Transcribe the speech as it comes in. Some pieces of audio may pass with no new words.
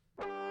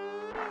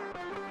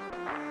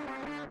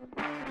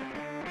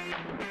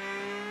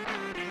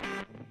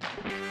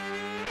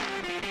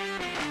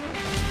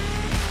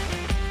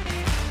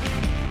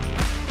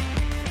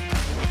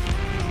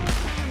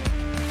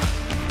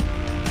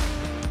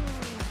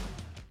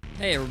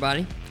Hey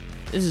everybody,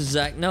 this is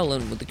Zach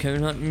Nolan with the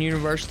Coon Hunting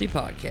University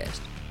podcast.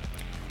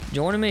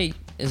 Joining me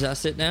as I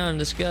sit down and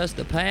discuss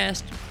the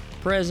past,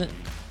 present,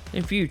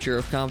 and future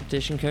of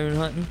competition coon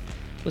hunting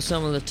with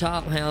some of the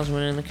top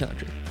houndsmen in the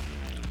country.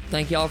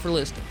 Thank y'all for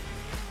listening.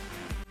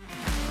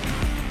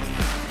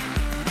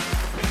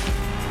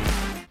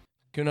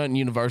 Coon Hunting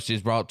University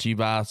is brought to you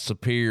by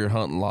Superior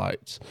Hunting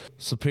Lights.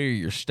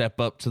 Superior,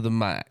 step up to the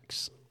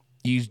max.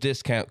 Use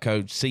discount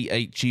code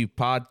CHU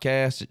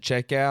Podcast at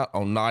checkout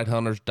on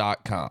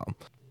nighthunters.com.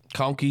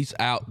 Conkey's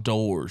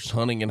Outdoors,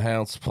 Hunting and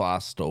Hound Supply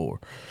Store.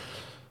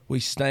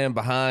 We stand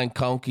behind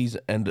Conkey's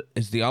and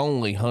is the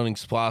only hunting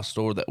supply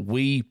store that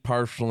we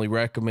personally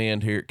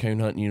recommend here at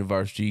Coon Hunting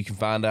University. You can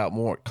find out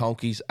more at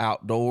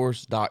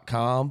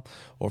conkeys.outdoors.com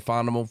or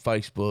find them on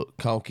Facebook,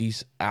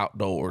 Conkey's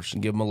Outdoors,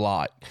 and give them a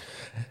like.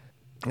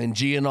 And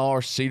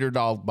GNR Cedar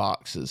Dog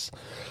Boxes.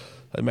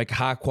 They make a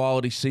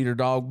high-quality cedar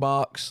dog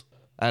box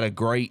at a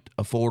great,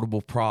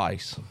 affordable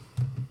price.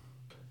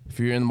 If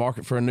you're in the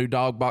market for a new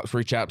dog box,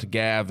 reach out to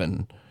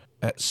Gavin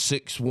at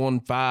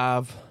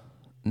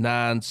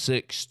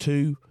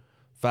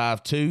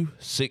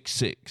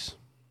 615-962-5266.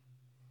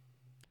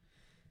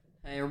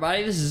 Hey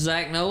everybody, this is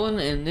Zach Nolan,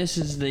 and this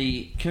is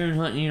the Coon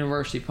Hunting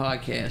University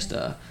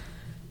podcast.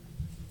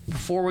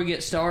 Before we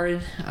get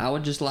started, I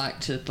would just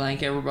like to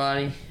thank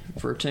everybody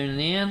for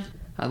tuning in.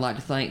 I'd like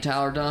to thank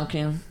Tyler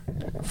Duncan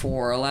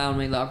for allowing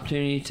me the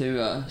opportunity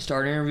to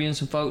start interviewing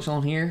some folks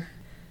on here.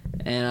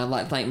 And I'd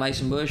like to thank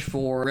Mason Bush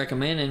for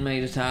recommending me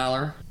to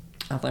Tyler.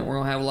 I think we're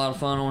going to have a lot of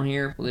fun on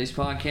here with these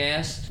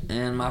podcasts.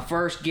 And my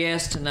first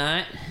guest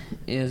tonight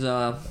is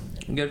a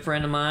good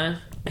friend of mine.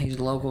 He's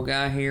a local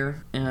guy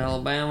here in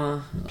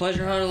Alabama.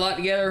 Pleasure hunted a lot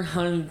together,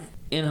 hunted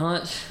in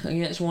hunts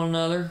against one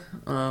another.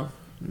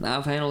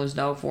 I've handled his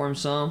dog for him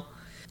some.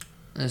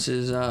 This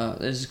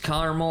is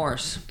Connor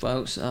Morris,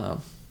 folks.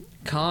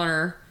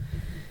 Connor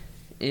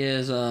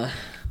is, how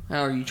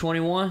are you,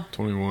 21?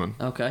 21.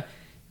 Okay.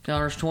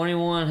 Connor's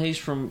 21. He's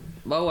from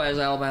Boaz,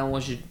 Alabama,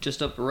 which is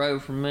just up the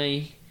road from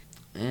me.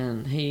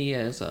 And he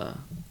has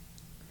done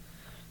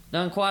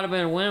quite a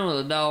bit of winning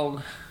with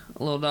a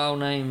little dog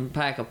named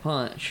Pack a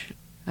Punch.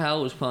 How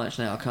old is Punch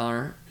now,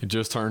 Connor? He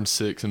just turned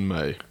 6 in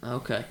May.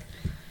 Okay.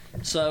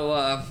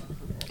 So,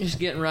 just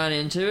getting right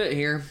into it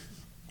here.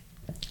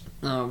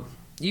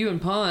 You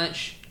and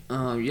Punch,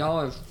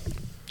 y'all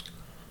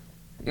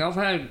have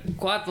had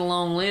quite the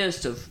long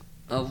list of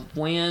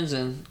wins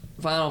and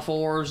Final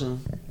Fours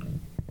and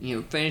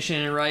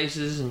finishing in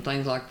races and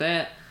things like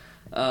that.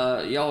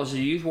 Y'all was a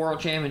youth world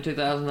champion in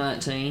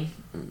 2019.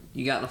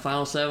 You got in the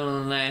final 7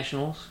 of the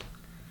Nationals.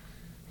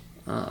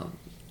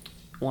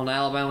 Won the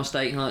Alabama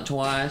State Hunt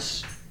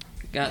twice.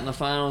 Got in the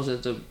finals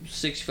at the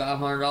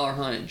 $6,500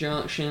 hunt at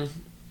Junction.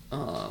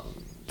 Got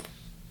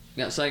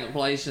second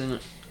place in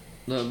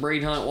the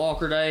Breed Hunt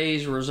Walker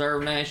Days,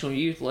 Reserve National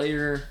Youth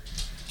Leader,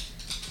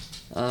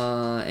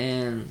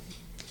 and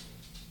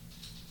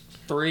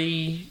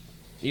 3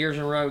 years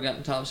in a row got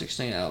in the top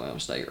 16 Alabama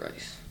State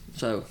race.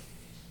 So,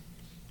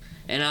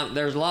 and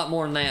there's a lot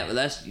more than that, but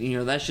that's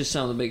just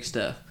some of the big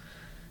stuff.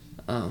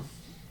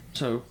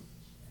 So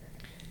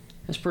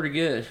that's pretty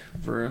good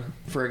for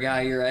a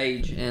guy your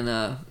age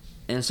and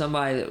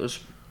somebody that was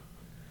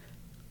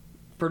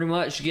pretty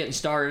much getting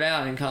started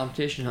out in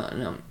competition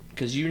hunting.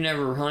 Because you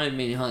never hunted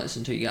many hunts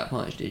until you got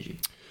Punched, did you?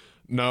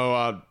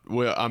 No,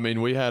 we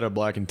had a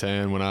black and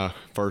tan when I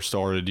first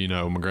started.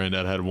 My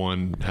granddad had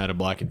a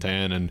black and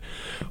tan, and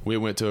I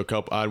went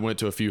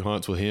to a few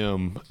hunts with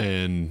him,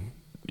 and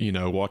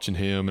watching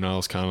him, and I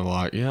was kind of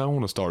like, yeah, I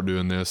want to start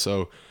doing this.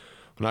 So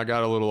when I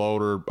got a little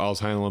older, I was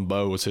handling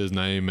Bo, was his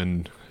name,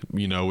 and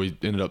we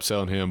ended up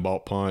selling him,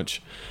 bought Punch,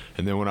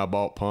 and then when I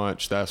bought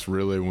Punch, that's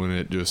really when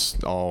it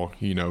just all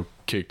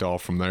kicked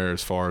off from there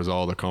as far as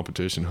all the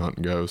competition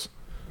hunting goes.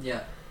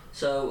 Yeah.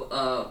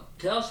 So,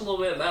 tell us a little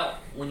bit about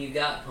when you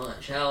got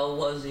Punch. How old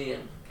was he,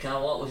 and kind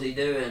of what was he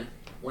doing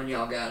when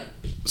y'all got him?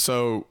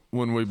 So,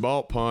 when we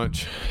bought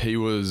Punch, he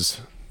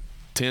was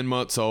 10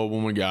 months old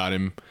when we got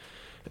him.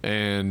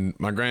 And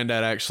my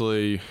granddad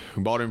actually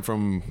bought him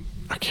from,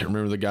 I can't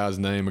remember the guy's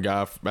name, a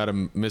guy out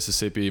of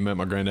Mississippi. He met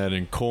my granddad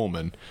in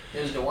Coleman.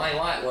 It was Dwayne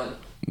White, wasn't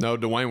it? No,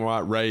 Dwayne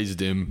White raised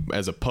him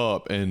as a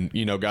pup and,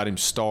 got him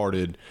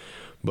started.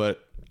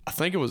 But I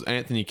think it was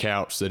Anthony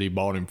Couch that he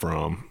bought him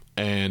from.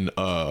 And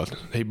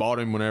he bought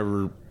him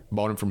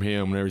from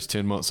him whenever he's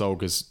 10 months old,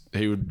 because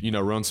he would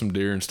run some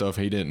deer and stuff.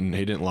 He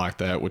didn't like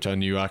that, which I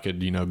knew I could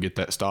get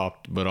that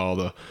stopped. But all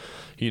the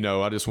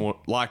I just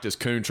liked his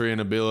coon treeing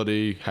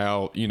ability,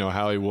 how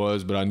he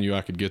was, but I knew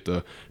I could get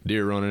the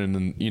deer running,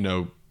 and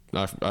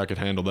I could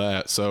handle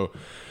that. So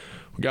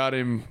we got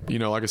him,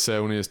 like I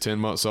said, when he was 10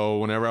 months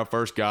old. Whenever I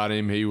first got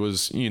him, he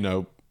was he'd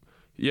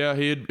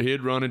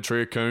run and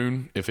tree a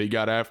coon if he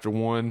got after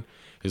one.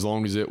 As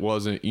long as it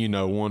wasn't,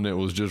 one that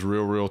was just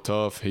real, real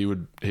tough, he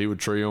would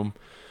tree them.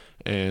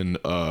 And,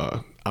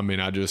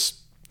 I just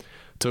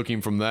took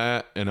him from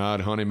that, and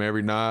I'd hunt him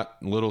every night.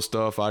 Little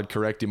stuff I'd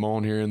correct him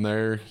on here and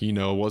there.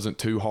 Wasn't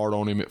too hard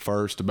on him at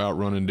first about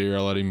running deer.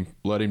 I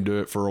let him do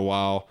it for a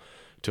while.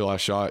 till I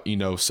shot,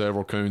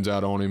 several coons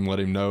out on him, let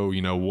him know,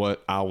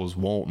 what I was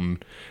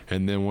wanting.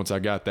 And then once I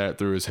got that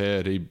through his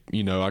head,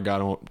 I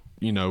got on,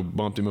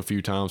 bumped him a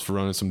few times for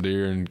running some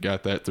deer and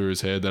got that through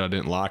his head that I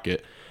didn't like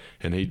it.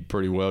 And he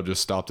pretty well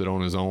just stopped it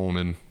on his own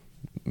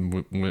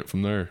and went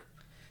from there.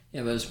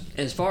 Yeah, but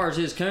as far as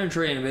his coon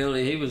treeing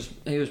ability, he was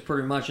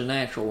pretty much a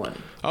natural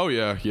one. Oh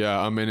yeah.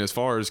 I mean, as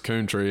far as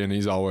coon treeing,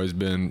 he's always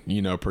been,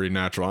 pretty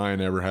natural. I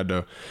ain't ever had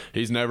to.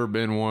 He's never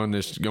been one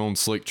that's going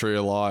slick tree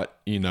a lot.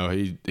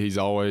 He's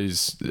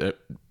always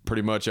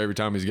pretty much every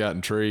time he's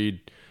gotten treed,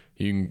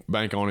 you can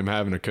bank on him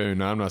having a coon.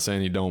 Now, I'm not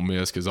saying he don't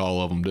miss because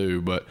all of them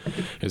do, but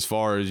as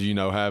far as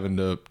having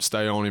to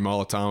stay on him all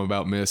the time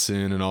about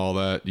missing and all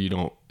that,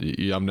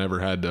 I've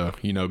never had to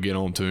get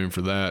on to him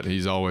for that.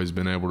 He's always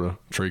been able to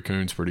tree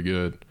coons pretty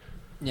good.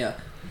 Yeah.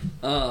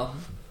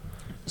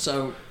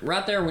 So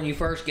right there when you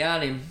first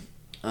got him,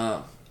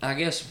 I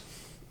guess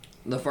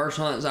the first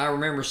hunts I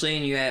remember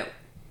seeing you at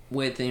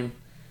with him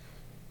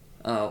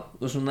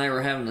was when they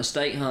were having a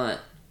state hunt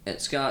at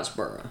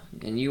Scottsboro,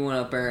 and you went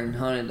up there and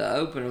hunted the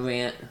open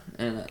event.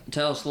 And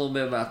tell us a little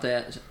bit about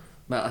that,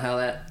 about how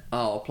that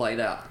all played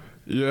out.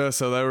 Yeah,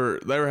 so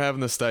they were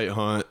having the state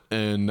hunt,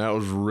 and that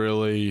was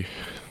really,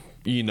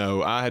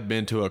 I had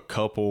been to a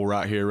couple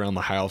right here around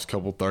the house,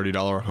 couple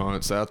 $30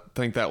 hunts. I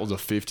think that was a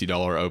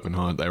 $50 open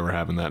hunt they were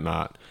having that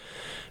night,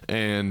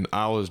 and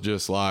I was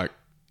just like,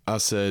 I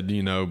said,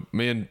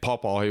 me and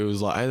Pawpaw, he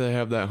was like, hey, they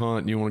have that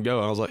hunt, you want to go?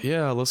 I was like,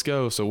 yeah, let's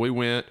go. So we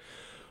went.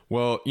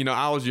 Well,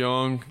 I was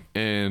young,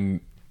 and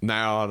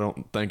now I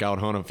don't think I would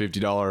hunt a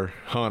 $50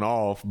 hunt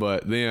off,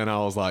 but then I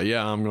was like,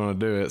 yeah, I'm going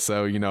to do it.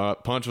 So,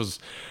 Punch was,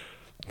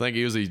 I think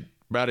he was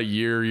about a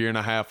year and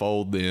a half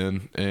old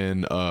then,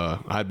 and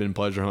I'd been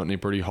pleasure hunting him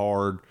pretty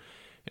hard,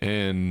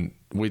 and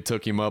we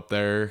took him up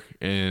there,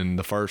 and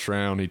the first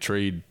round he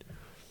treed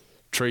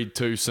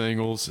 2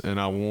 singles, and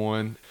I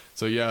won.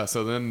 So, yeah,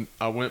 so then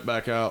I went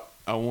back out.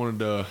 I wanted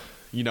to,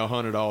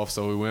 hunt it off,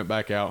 so we went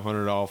back out,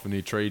 hunted off, and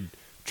he treed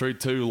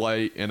 2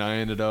 late, and I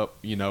ended up,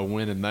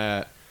 winning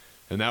that.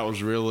 And that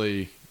was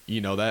really,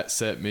 that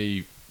set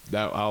me,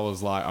 that I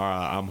was like, all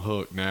right, I'm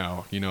hooked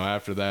now.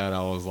 After that,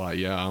 I was like,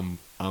 yeah,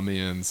 I'm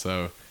in.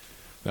 So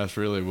that's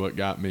really what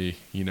got me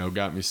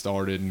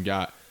started,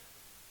 and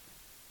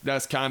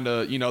that's kind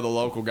of, the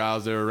local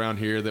guys that are around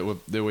here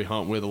that we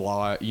hunt with a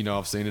lot.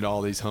 I've seen at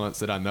all these hunts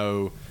that I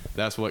know.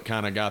 That's what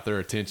kind of got their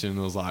attention.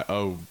 It was like,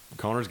 oh,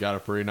 Connor's got a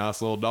pretty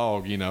nice little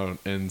dog,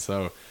 and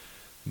so,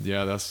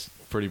 yeah, that's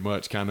pretty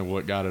much kind of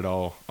what got it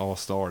all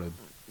started.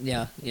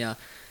 Yeah.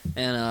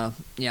 And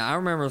I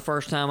remember the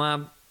first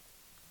time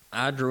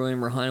I drew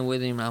him or hunted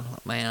with him. I'm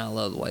like, man, I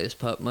love the way this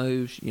pup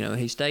moves.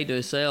 He stayed to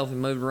himself. He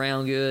moved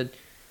around good,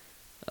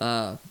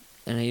 and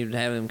he would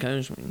have him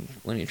coons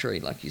when he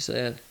treed, like you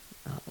said.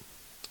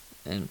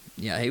 And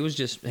yeah, he was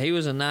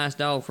a nice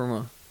dog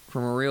from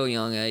a real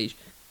young age.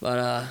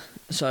 But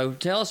so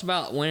tell us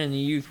about winning the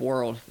youth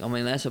world. I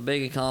mean, that's a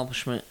big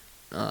accomplishment.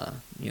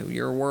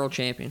 You're a world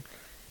champion.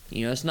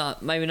 It's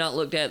maybe not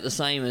looked at the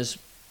same as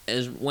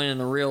winning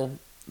the real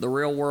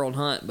world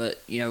hunt,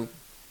 but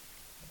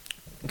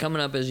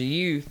coming up as a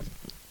youth,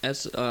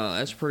 that's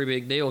a pretty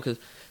big deal, because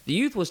the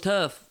youth was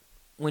tough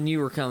when you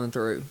were coming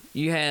through.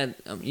 You had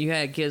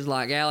kids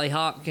like Allie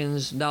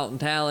Hopkins, Dalton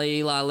Talley,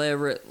 Eli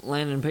Leverett,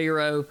 Landon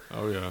Piro.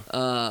 Oh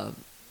yeah.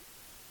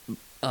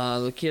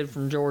 The kid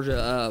from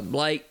Georgia,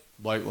 Blake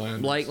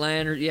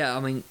Landers. Yeah, I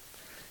mean,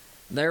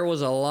 there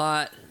was a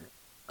lot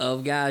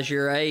of guys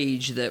your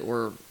age that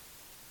were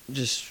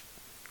just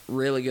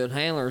really good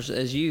handlers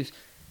as youth.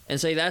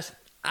 And see,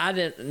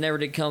 I never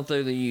did come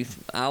through the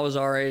youth. I was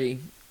already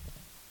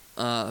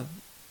out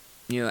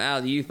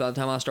of the youth by the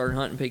time I started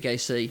hunting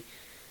PKC.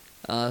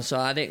 So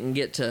I didn't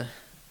get to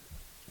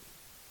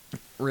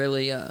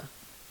really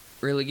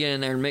get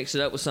in there and mix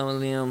it up with some of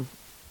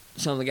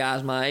the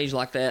guys my age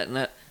like that,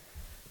 and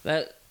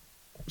that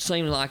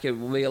seemed like it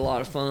would be a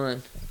lot of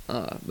fun.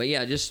 But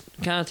yeah, just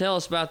kind of tell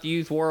us about the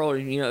youth world,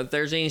 and if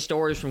there's any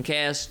stories from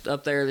Cass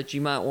up there that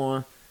you might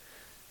want to,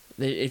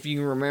 if you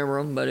can remember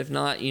them, but if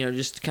not,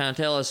 just kind of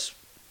tell us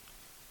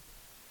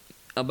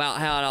about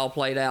how it all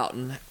played out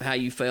and how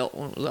you felt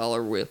when it was all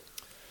over with.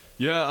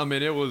 Yeah, I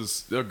mean, it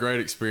was a great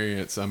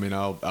experience. I mean,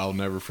 I'll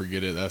never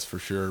forget it, that's for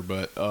sure.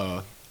 But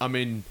I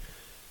mean,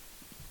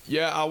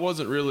 yeah, I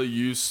wasn't really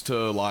used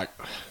to like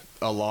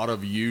a lot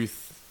of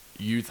youth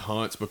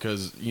hunts,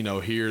 because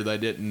here they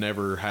didn't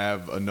never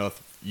have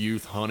enough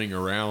youth hunting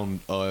around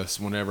us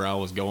whenever I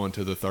was going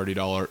to the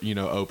 $30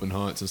 open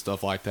hunts and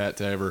stuff like that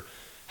to ever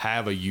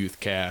have a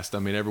youth cast. I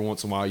mean, every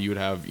once in a while you would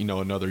have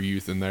another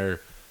youth in there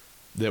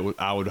that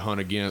I would hunt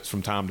against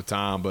from time to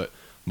time, but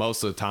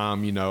most of the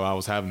time I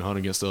was having to hunt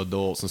against the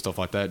adults and stuff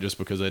like that, just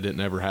because they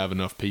didn't ever have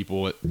enough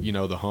people at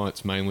the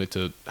hunts mainly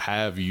to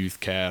have youth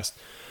cast.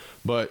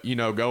 But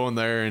going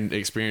there and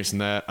experiencing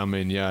that, I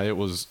mean, yeah, it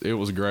was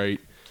great.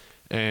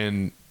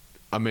 And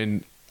I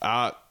mean,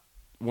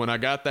 when I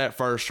got that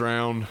first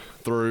round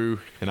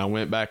through and I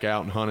went back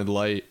out and hunted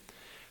late,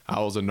 I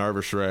was a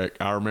nervous wreck.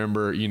 I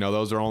remember,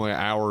 those are only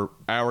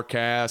hour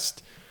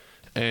cast,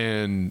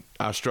 and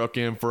I struck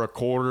in for a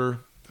quarter.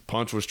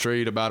 Punch was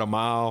treed about a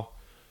mile.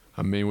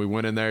 I mean, we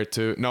went in there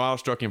to, no, I was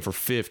struck him for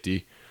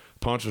 50.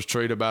 Punch was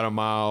treed about a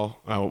mile.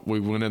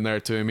 We went in there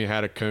to him. He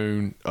had a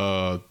coon.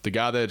 The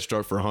guy that had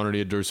struck for 100, he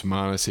had drew some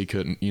minus. He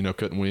couldn't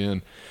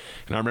win.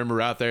 And I remember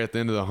right there at the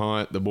end of the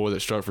hunt, the boy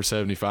that struck for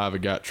 75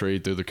 had got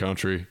treed through the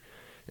country,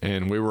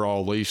 and we were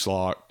all leash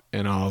locked.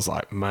 And I was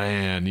like,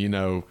 man,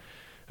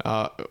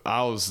 I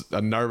was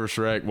a nervous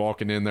wreck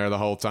walking in there the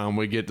whole time.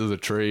 We get to the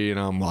tree, and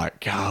I'm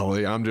like,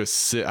 golly, I'm just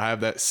sick. I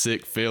have that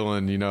sick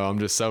feeling, I'm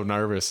just so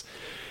nervous.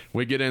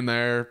 We get in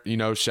there,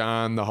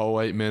 shine the whole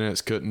 8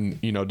 minutes,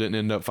 didn't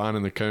end up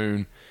finding the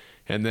coon.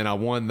 And then I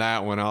won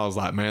that one. I was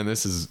like, man,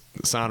 this is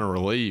a sign of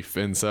relief.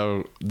 And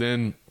so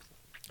then,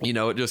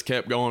 it just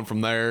kept going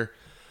from there.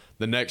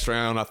 The next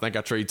round, I think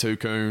I treed 2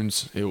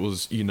 coons. It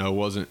was,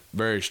 wasn't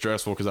very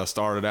stressful because I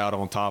started out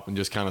on top and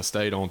just kind of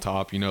stayed on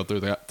top,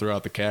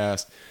 throughout the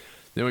cast.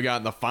 Then we got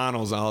in the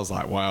finals. I was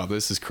like, wow,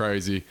 this is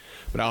crazy.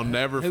 But I'll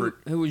never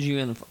Who was you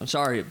in the?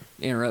 Sorry to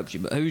interrupt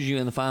you, but who was you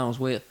in the finals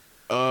with?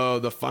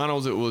 The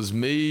finals, it was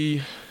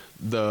me,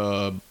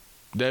 the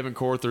Devin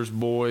Corthers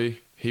boy.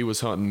 He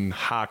was hunting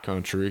high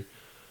country.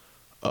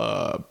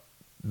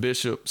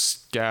 Bishop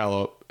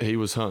Scallop, he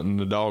was hunting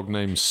a dog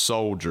named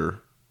Soldier.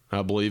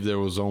 I believe there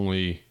was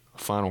only a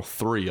final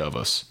 3 of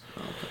us.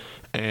 Okay.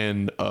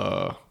 And,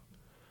 I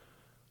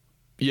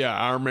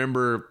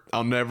remember,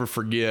 I'll never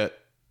forget,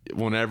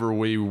 whenever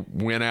we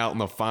went out in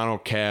the final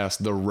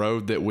cast, the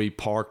road that we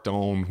parked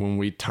on when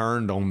we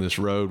turned on this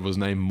road was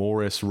named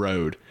Morris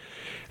Road.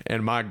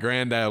 And my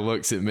granddad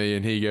looks at me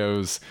and he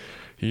goes,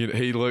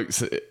 he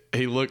looks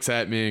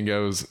at me and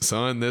goes,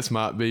 son, this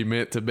might be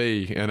meant to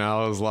be. And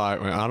I was like,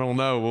 well, I don't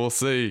know. We'll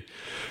see.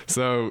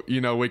 So, we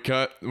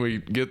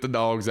get the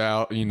dogs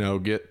out,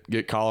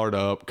 get collared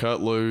up,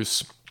 cut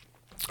loose.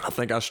 I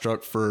think I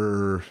struck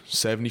for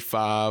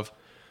 75.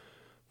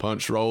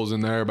 Punch rolls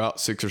in there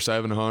about 600 or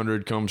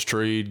 700, comes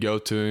treed, go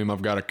to him.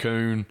 I've got a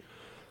coon.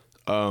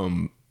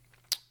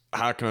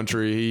 High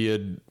country,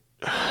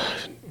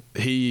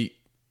 he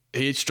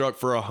had struck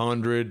for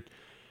 100,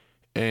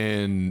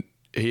 and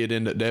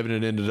Devin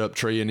had ended up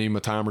treeing him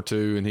a time or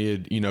two, and he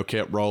had,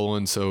 kept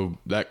rolling. So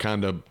that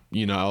kind of,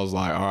 I was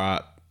like, all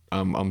right,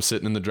 I'm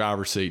sitting in the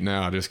driver's seat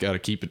now. I just got to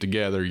keep it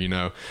together,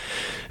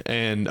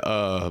 And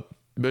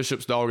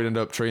Bishop's dog ended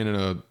up treeing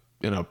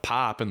in a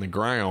pipe in the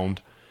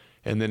ground,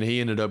 and then he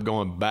ended up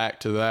going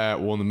back to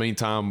that. Well, in the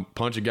meantime,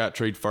 Punch had got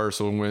treed first,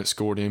 so we went and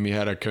scored him. He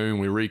had a coon.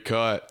 We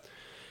recut,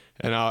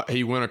 and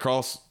he went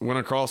across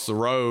the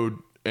road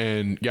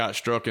and got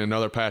struck in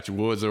another patch of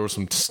woods. There was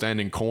some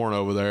standing corn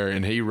over there,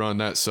 and he run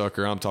that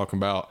sucker. I'm talking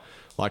about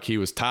like he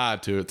was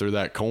tied to it through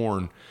that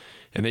corn.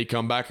 And he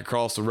come back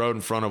across the road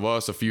in front of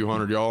us a few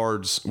hundred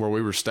yards where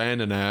we were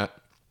standing at,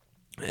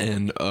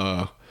 and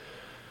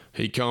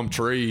he come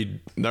treed.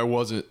 There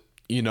wasn't,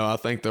 I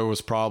think there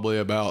was probably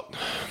about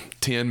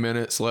 10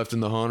 minutes left in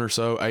the hunt or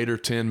so, 8 or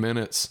 10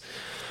 minutes.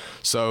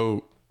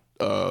 So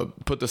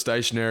put the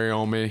stationary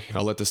on me.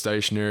 I let the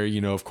stationary,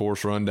 of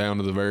course, run down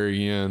to the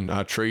very end.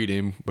 I treat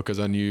him because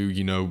I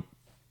knew,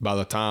 by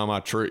the time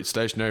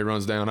stationary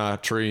runs down, I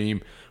tree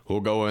him. We'll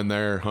go in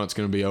there. Hunt's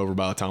going to be over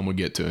by the time we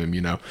get to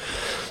him,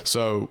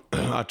 So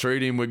I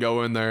treat him. We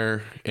go in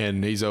there,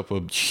 and he's up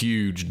a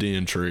huge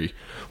den tree,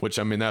 which,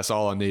 that's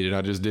all I needed.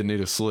 I just didn't need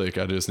a slick.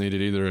 I just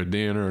needed either a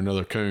den or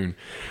another coon.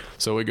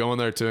 So we go in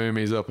there to him.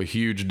 He's up a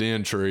huge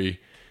den tree,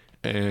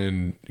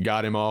 and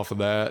got him off of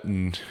that.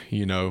 And,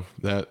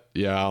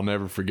 I'll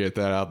never forget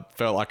that. I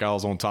felt like I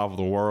was on top of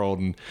the world.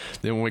 And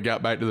then when we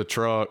got back to the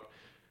truck,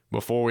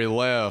 before we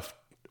left,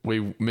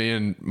 me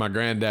and my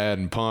granddad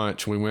and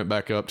Punch, we went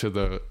back up to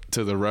the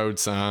road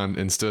sign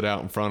and stood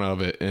out in front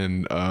of it.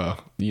 And,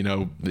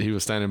 he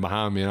was standing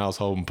behind me and I was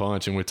holding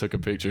Punch, and we took a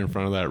picture in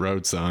front of that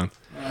road sign.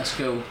 That's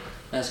cool.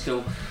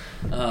 So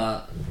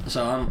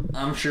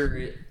I'm sure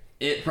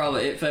it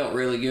felt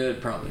really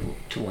good probably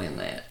to win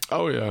that.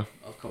 Oh yeah.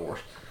 Of course.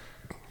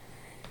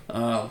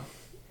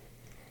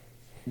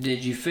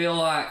 Did you feel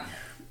like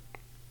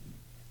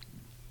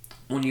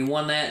when you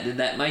won that, did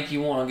that make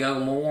you want to go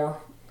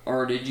more?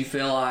 Or did you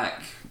feel like,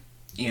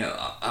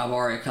 I've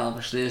already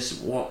accomplished this,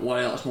 what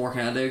else more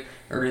can I do?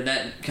 Or did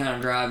that kind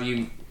of drive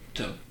you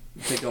to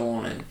go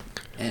on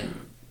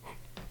and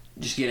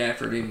just get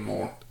after it even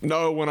more?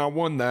 No, when I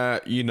won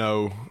that,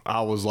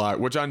 I was like,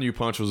 which I knew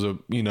Punch was a,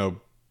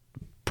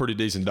 pretty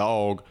decent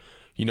dog,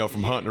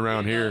 from hunting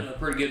around here. A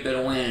pretty good bit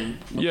of winning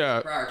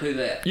prior to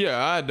that.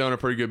 Yeah, I had done a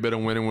pretty good bit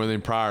of winning with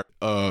him prior.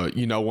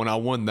 When I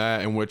won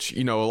that, in which,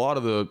 a lot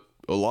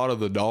of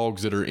the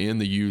dogs that are in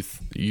the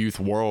youth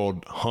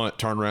world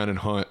turn around and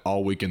hunt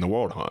all week in the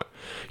world hunt.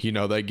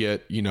 They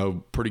get,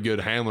 pretty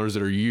good handlers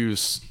that are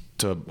used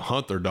to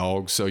hunt their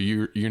dogs. So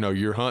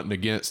you're hunting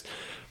against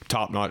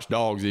top-notch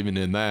dogs even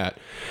in that.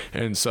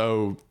 And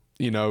so,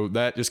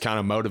 that just kind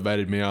of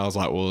motivated me. I was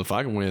like, well, if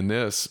I can win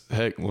this,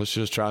 heck, let's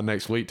just try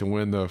next week to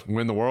win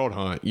the world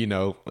hunt,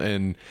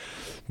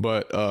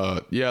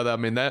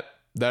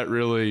 that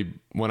really,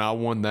 when I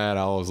won that,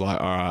 I was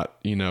like, all right,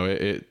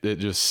 it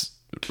just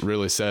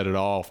really set it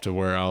off to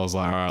where I was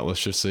like, all right,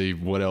 let's just see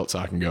what else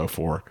I can go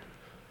for.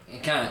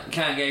 It kind of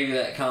gave you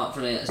that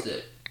confidence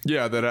that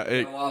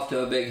that go off to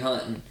a big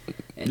hunt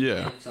and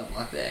something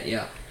like that.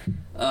 Yeah.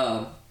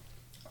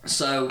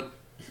 So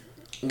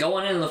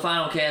going into the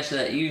final cast of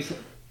that youth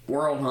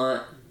world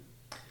hunt,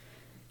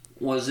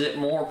 was it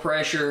more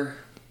pressure?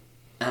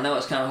 I know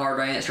it's kind of hard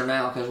to answer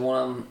now because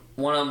one of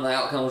them the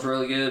outcome was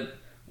really good.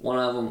 One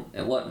of them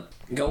it wasn't.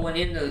 Going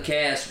into the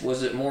cast,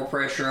 was it more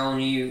pressure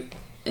on you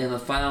in the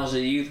finals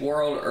of the youth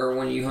world, or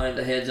when you hunted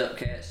the heads up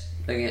cast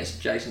against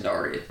Jason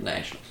Daugherty at the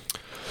Nationals?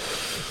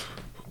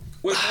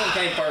 Which one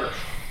came first?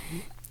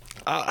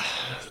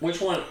 Which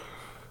one?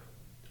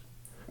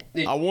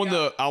 I won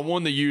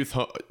the youth.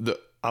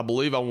 I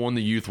believe I won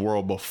the youth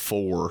world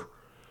before.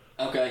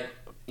 Okay,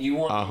 you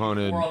won I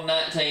hunted World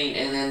 19,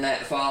 and then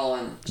that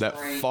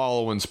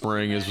following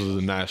spring was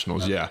the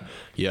Nationals. Okay.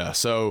 Yeah.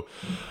 So,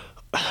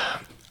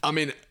 I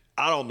mean,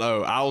 I don't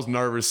know. I was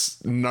nervous,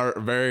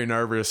 very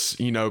nervous.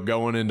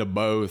 Going into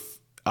both.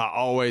 I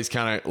always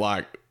kind of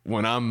like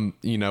when I'm,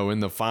 in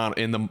the final,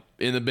 in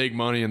the big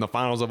money, in the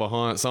finals of a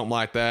hunt, something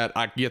like that.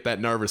 I get that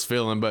nervous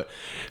feeling, but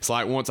it's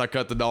like once I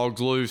cut the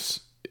dogs loose,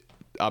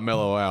 I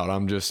mellow out.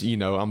 I'm just,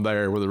 I'm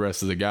there with the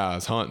rest of the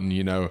guys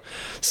hunting,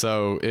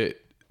 So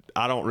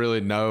I don't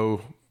really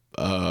know.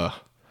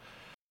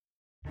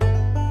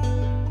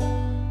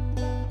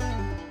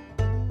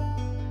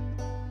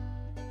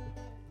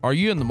 Are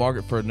you in the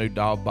market for a new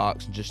dog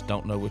box and just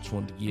don't know which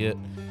one to get?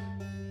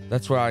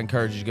 That's where I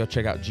encourage you to go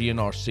check out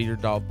GNR Cedar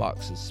Dog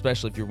Boxes,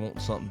 especially if you're wanting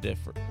something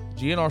different.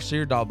 GNR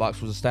Cedar Dog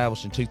Box was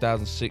established in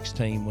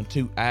 2016 when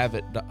two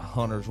avid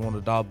hunters wanted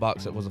a dog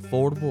box that was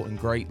affordable and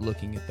great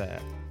looking at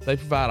that. They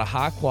provide a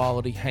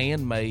high-quality,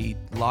 handmade,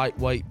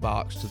 lightweight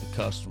box to the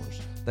customers.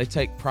 They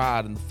take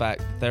pride in the fact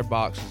that their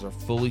boxes are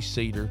fully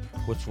cedar,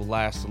 which will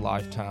last a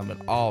lifetime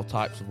in all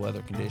types of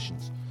weather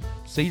conditions.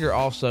 Cedar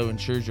also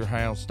ensures your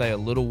hounds stay a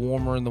little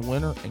warmer in the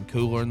winter and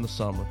cooler in the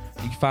summer.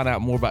 You can find out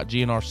more about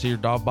GNR Cedar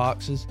Dog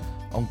Boxes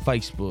on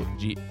Facebook.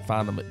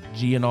 Find them at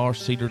GNR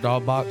Cedar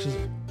Dog Boxes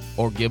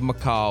or give them a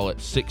call at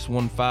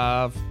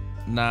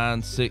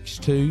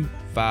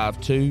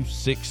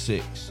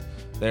 615-962-5266.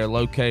 They are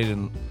located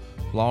in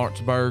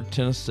Lawrenceburg,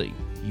 Tennessee,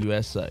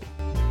 USA.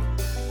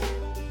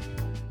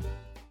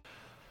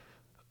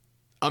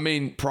 I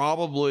mean,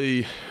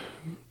 probably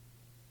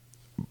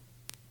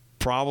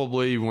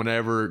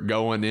whenever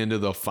going into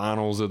the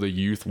finals of the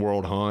youth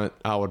world hunt,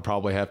 I would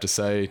probably have to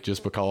say,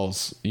 just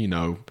because,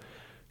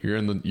 you're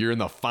in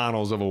the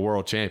finals of a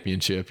world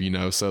championship,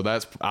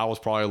 so I was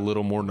probably a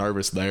little more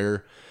nervous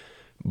there.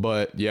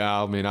 But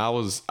yeah, I mean, I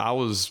was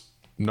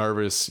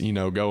nervous,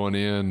 going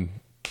in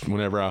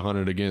whenever I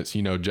hunted against,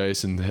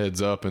 Jason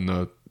heads up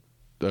and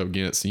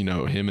against,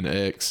 him and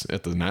X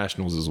at the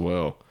Nationals as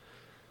well.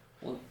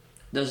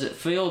 Does it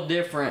feel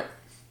different?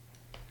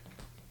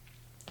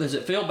 Does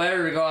it feel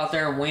better to go out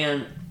there and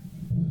win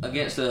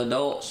against the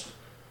adults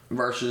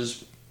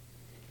versus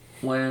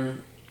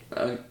win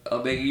a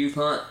big youth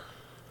hunt?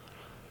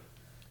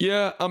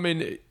 Yeah, I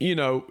mean,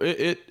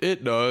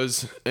 it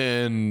does.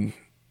 And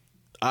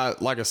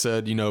like I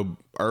said,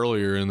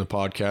 earlier in the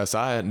podcast,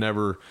 I had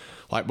never,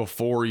 like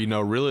before,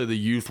 really the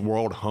youth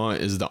world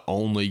hunt is the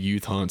only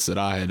youth hunts that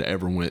I had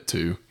ever went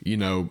to,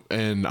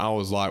 and I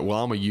was like,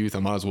 well, I'm a youth, I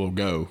might as well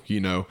go,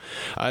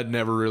 I had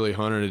never really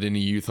hunted at any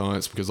youth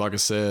hunts because, like I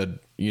said,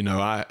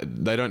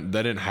 they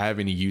didn't have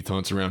any youth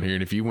hunts around here.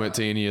 And if you went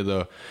to any of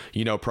the,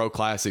 pro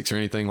classics or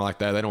anything like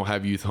that, they don't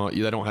have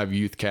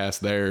youth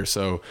cast there.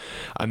 So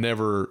I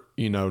never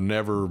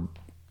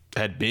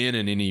had been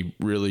in any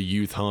really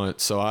youth hunt,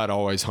 so I'd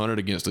always hunted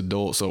against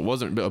adults, so it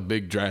wasn't a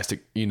big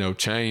drastic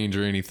change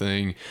or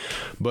anything.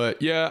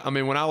 But yeah, I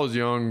mean, when I was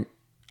young,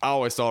 I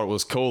always thought it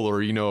was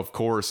cooler, of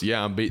course,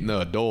 yeah, I'm beating the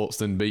adults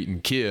than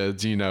beating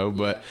kids,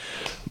 but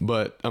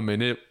I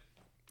mean,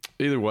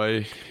 either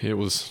way, it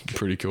was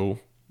pretty cool.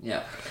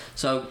 Yeah.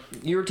 So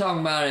you were talking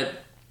about it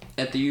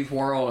at the youth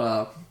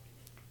world,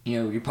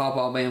 your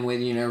pawpaw being with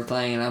you and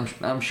everything, and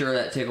I'm sure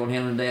that tickled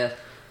him to death.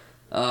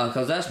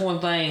 Because that's one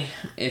thing,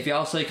 if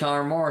y'all see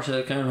Connor Morris at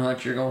a coon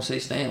hunt, you're going to see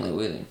Stanley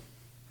with him.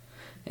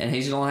 And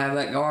he's going to have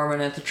that Garmin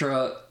at the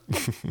truck.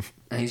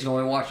 And he's going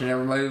to be watching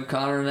every move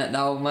Connor and that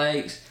dog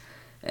makes.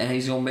 And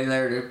he's going to be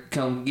there to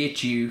come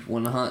get you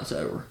when the hunt's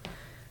over.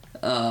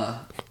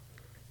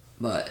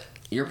 But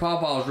your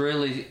pawpaw's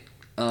really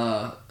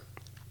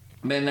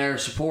been there to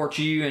support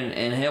you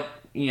and help,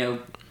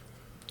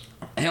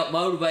 help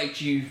motivate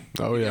you.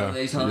 Oh, yeah.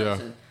 These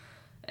hunts. Yeah.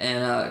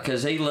 And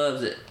because he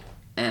loves it.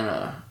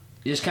 And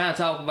just kind of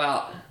talk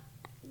about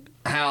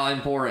how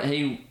important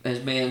he has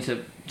been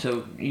to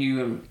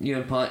you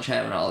and Punch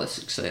having all this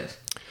success.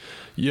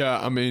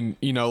 Yeah, I mean,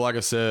 like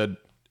I said,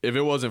 if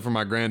it wasn't for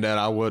my granddad,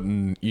 I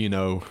wouldn't,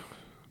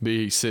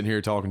 be sitting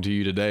here talking to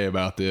you today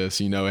about this.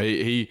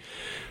 He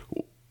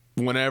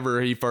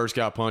whenever he first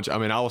got Punch, I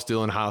mean, I was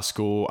still in high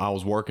school. I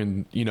was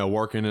working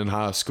in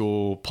high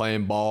school,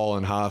 playing ball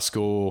in high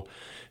school.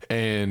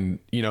 And,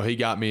 you know, he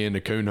got me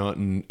into coon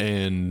hunting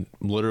and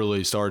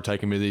literally started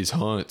taking me to these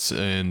hunts,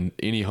 and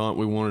any hunt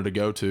we wanted to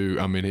go to,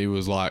 I mean, he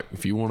was like,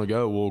 if you want to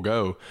go, we'll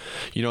go.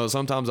 You know,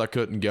 sometimes I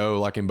couldn't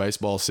go, like in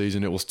baseball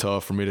season, it was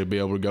tough for me to be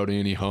able to go to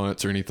any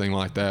hunts or anything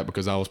like that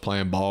because I was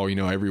playing ball, you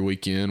know, every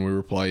weekend we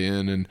were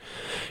playing. And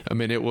I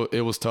mean, it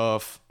was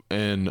tough.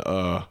 And,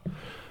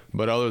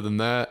 but other than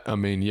that, I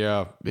mean,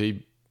 yeah,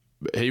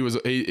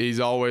 he's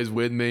always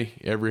with me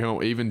every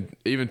hunt,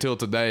 even till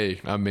today.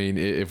 I mean,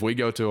 if we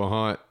go to a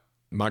hunt,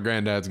 my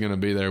granddad's going to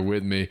be there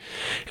with me.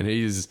 And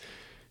he's,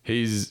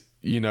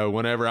 you know,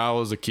 whenever I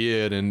was a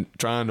kid and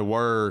trying to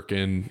work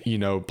and, you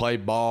know, play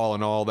ball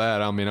and all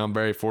that, I mean, I'm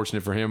very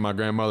fortunate for him and my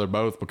grandmother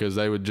both, because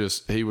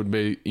he would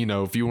be, you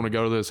know, if you want to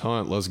go to this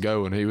hunt, let's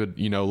go. And he would,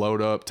 you know, load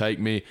up, take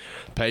me,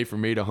 pay for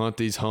me to hunt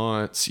these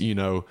hunts, you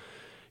know,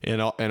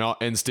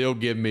 and still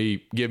give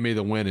me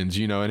the winnings,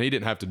 you know. And he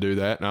didn't have to do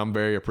that, and I'm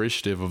very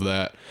appreciative of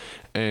that.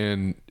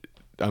 And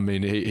I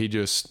mean,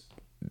 he's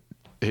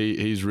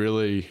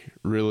really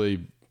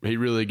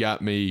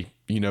got me,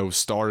 you know,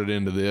 started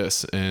into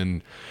this,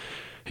 and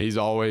he's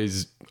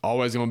always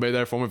going to be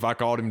there for me. If I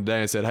called him today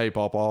and said, "Hey,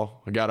 Pawpaw,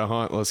 I got a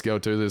hunt. Let's go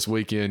to this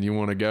weekend. You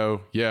want to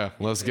go?" Yeah,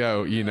 let's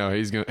go. You know,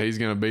 he's going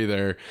to be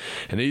there,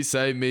 and he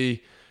saved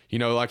me. You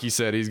know, like you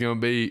said, he's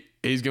going to be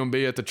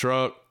at the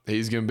truck.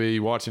 He's going to be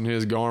watching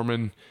his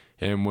Garmin.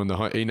 And when the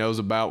hunt, he knows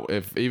about,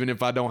 even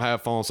if I don't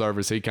have phone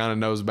service, he kind of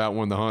knows about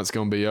when the hunt's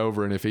going to be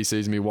over. And if he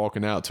sees me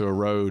walking out to a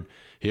road,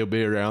 he'll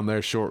be around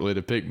there shortly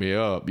to pick me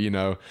up, you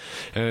know.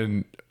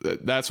 And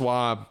that's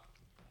why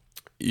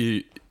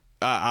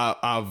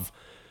I've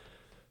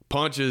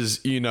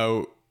Punches, you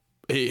know,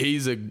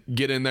 he's a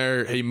get in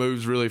there. He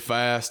moves really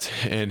fast,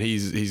 and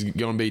he's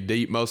going to be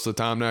deep most of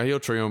the time. Now, he'll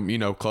trim, you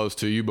know, close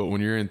to you, but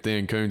when you're in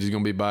thin coons, he's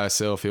going to be by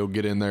himself. He'll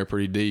get in there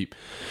pretty deep,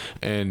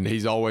 and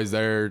he's always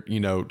there, you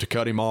know, to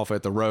cut him off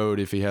at the road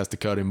if he has to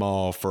cut him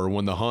off, or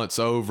when the hunt's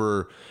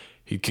over,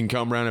 he can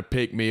come around and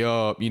pick me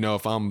up. You know,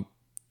 if I'm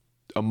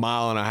a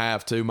mile and a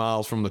half, 2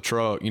 miles from the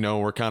truck, you know,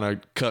 we're kind of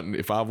cutting,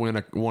 if I want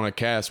to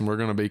cast and we're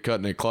going to be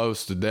cutting it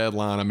close to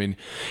deadline, I mean,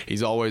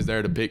 he's always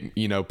there to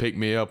pick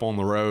me up on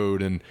the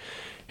road. And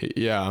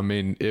yeah, I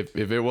mean, if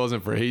it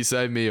wasn't for, he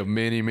saved me of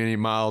many, many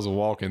miles of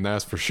walking,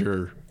 that's for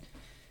sure.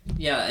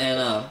 Yeah.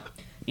 And,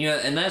 you know,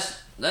 and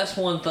that's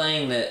one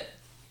thing that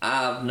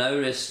I've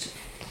noticed,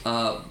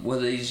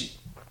 with these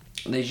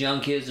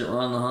young kids that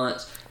run the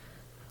hunts,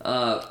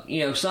 you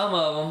know, some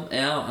of them,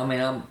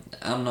 and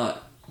I'm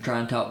not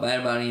trying to talk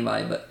bad about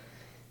anybody, but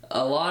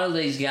a lot of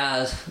these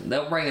guys,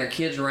 they'll bring their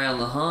kids around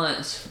the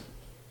hunts,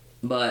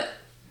 but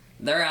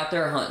they're out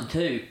there hunting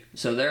too,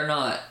 so they're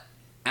not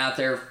out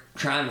there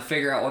trying to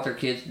figure out what their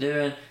kid's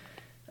doing.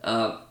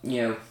 You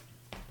know,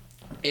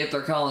 if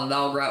they're calling the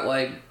dog right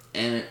way,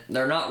 and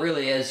they're not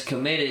really as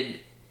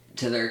committed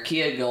to their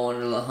kid going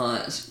to the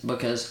hunts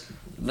because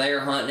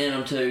they're hunting in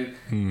them too.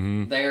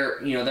 Mm-hmm.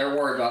 They're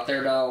worried about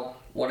their dog,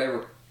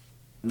 whatever.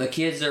 The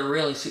kids that are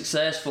really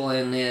successful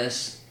in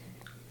this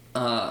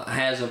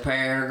has a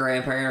parent or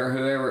grandparent or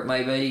whoever it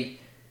may be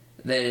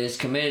that is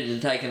committed to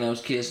taking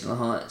those kids to the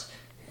hunts,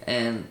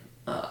 and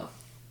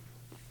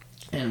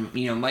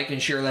you know, making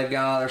sure they've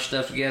got all their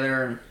stuff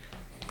together,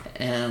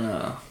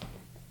 and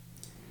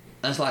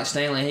that's like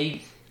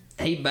Stanley.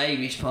 He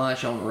babies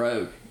Punch on the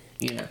road,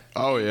 you know.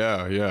 Oh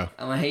yeah.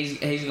 I mean,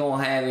 he's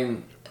gonna have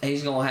him.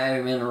 He's gonna have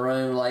him in the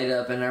room laid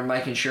up in there,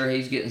 making sure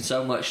he's getting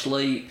so much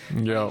sleep.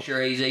 Yeah. Making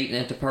sure he's eating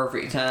at the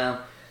perfect time.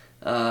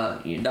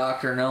 Your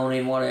doctor on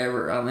him,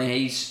 whatever. I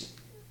mean,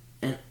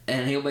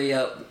 and he'll be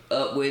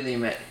up with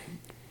him at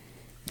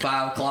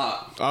 5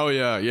 o'clock. Oh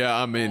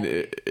yeah. I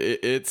mean,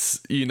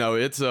 it's, you know,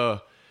 it's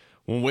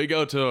when we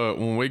go to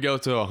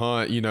a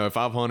hunt, you know, if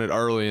I've hunted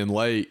early and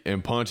late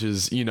and Punch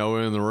is, you know,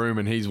 in the room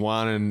and he's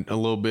whining a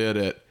little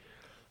bit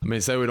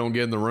say we don't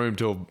get in the room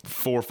till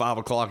 4 or 5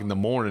 o'clock in the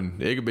morning.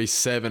 It could be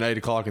 7, 8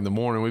 o'clock in the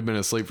morning. We've been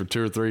asleep for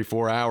 2 or 3,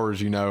 4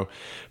 hours, you know.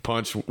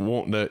 Punch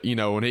wanting to, you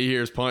know, when he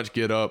hears Punch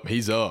get up,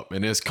 he's up.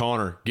 And it's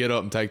Connor, get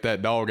up and take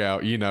that dog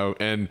out, you know.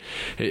 And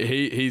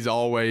he's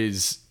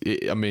always,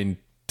 I mean,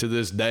 to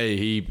this day,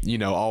 he, you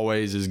know,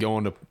 always is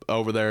going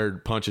over there,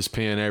 Punch's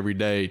pen every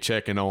day,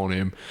 checking on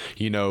him,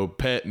 you know,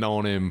 petting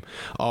on him,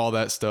 all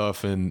that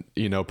stuff. And,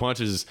 you know, Punch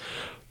is,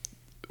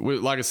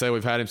 like I said,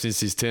 we've had him since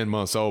he's 10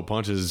 months old.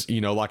 Punch is,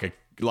 you know, like a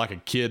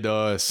kid to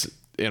us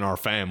in our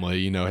family.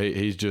 You know,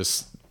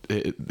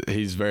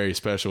 he's very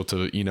special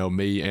to, you know,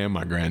 me and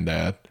my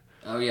granddad.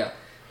 Oh yeah,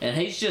 and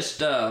he's just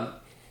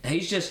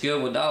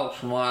good with dogs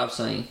from what I've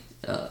seen.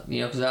 You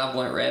know, because I've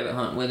went rabbit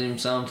hunting with him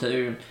some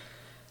too.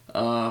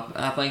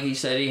 I think he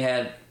said he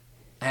had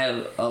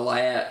a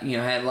lab. You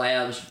know, had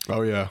labs.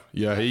 Oh yeah.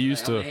 He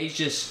used to. Mean,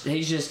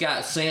 he's just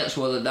got sense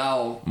with a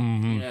dog.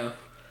 Mm-hmm. You know,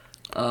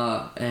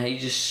 and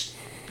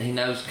he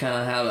knows kind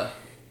of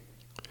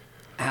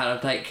how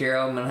to take care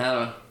of them and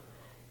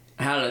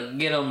how to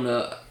get them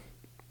to,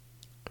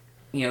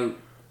 you know,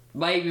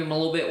 baby them a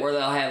little bit where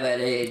they'll have that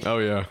edge. Oh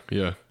yeah.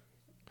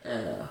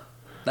 And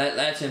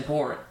that's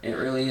important. It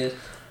really is.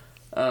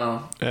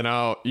 And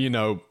I'll, you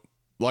know,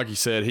 like you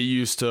said,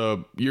 years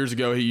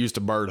ago he used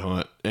to bird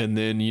hunt, and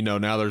then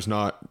now there's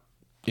not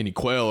any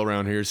quail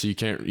around here, so you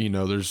can't,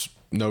 there's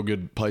no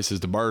good places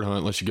to bird hunt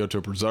unless you go to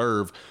a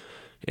preserve.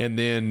 And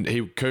then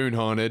he coon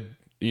hunted.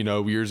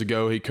 Years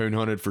ago he coon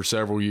hunted for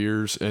several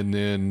years, and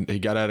then he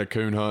got out of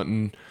coon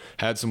hunting,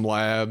 had some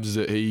labs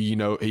that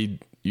he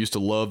used to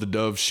love the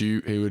dove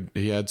shoot.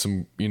 He had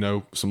some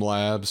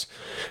labs,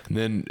 and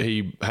then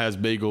he has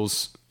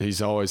beagles.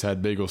 He's always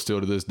had beagles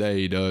still to this day.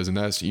 He does, and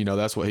that's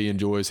what he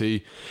enjoys.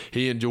 He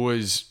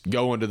enjoys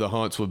going to the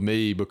hunts with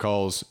me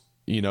because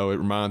it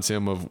reminds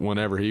him of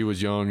whenever he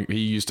was young.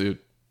 He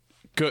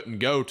couldn't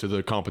go to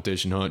the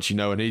competition hunts,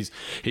 and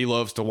he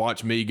loves to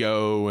watch me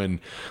go, and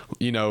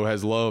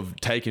has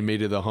loved taking me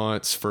to the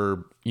hunts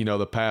for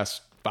the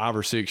past 5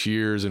 or 6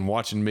 years, and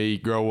watching me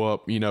grow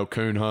up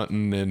coon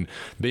hunting and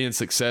being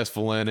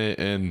successful in it,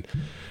 and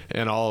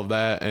all of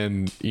that.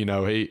 And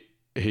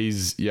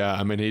he's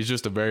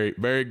just a very,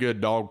 very good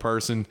dog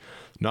person.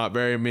 Not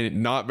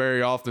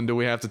very often do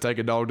we have to take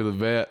a dog to the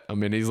vet. I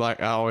mean, he's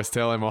like, I always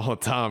tell him all the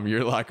time,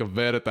 you're like a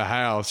vet at the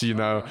house,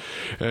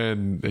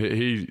 and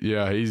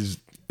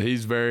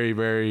he's very,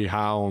 very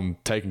high on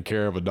taking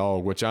care of a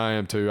dog, which I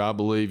am too. I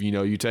believe,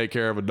 you take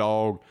care of a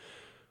dog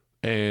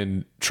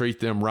and treat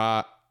them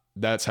right.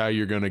 That's how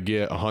you're going to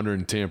get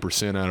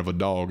 110% out of a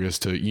dog, is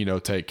to,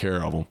 take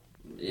care of them.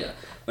 Yeah.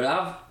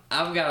 But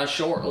I've got a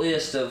short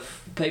list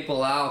of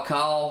people I'll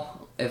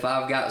call if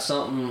I've got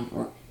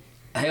something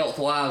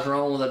health-wise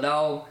wrong with a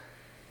dog.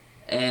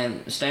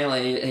 And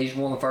Stanley, he's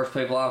one of the first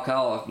people I'll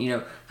call.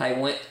 Hey,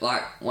 when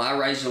I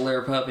raise the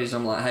litter puppies,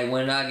 I'm like, hey,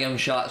 when did I give them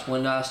shots?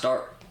 When did I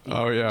start?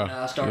 Oh, yeah. When did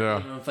I start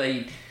giving them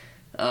feed?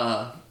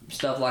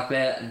 Stuff like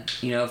that. And,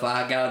 if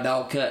I got a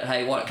dog cut,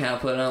 hey, what can I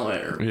put on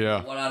it?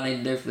 Or what I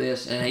need to do for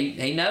this? And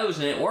he knows,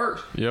 and it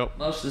works. Yep.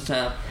 Most of the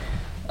time.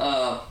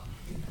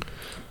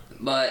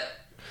 But,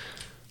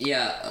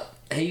 yeah,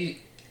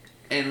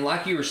 and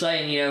like you were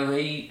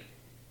saying,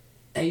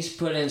 he's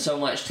put in so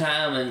much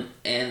time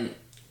and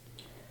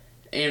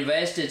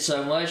invested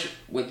so much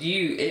with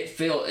you. It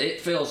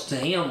feels to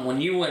him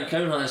when you went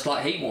coon hunting, it's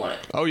like he won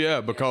it. Oh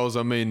yeah, because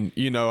I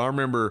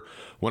remember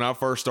when I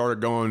first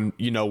started going,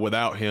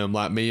 without him,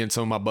 like me and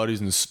some of my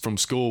buddies from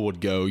school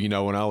would go,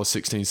 when I was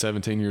 16,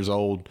 17 years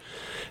old.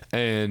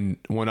 And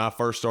when I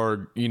first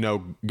started,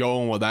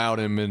 going without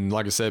him, and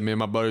like I said, me and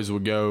my buddies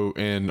would go,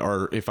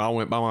 or if I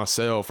went by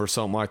myself or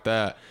something like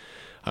that,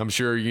 I'm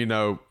sure,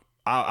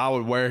 I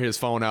would wear his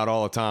phone out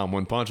all the time.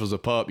 When Punch was a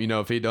pup,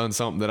 if he'd done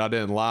something that I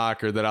didn't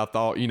like or that I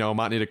thought,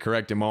 might need to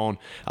correct him on,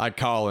 I'd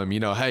call him,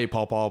 hey,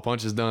 Paw,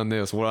 Punch has done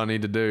this. What do I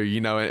need to do?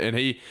 And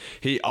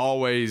he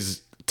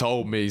always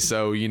told me.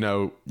 So,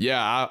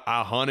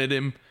 I hunted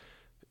him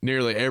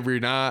nearly every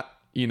night,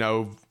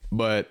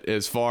 but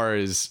as far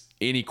as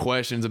any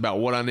questions about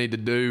what I need to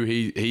do,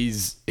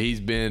 he's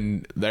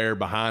been there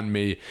behind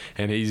me,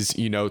 and he's,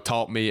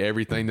 taught me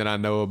everything that I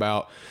know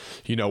about,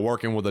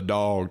 working with a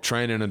dog,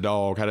 training a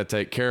dog, how to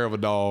take care of a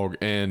dog.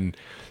 And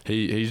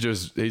he's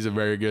a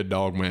very good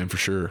dog man for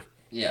sure.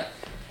 Yeah.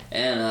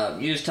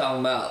 And you was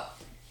talking about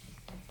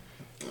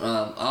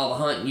all the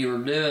hunting you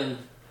were doing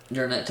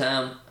during that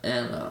time,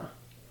 and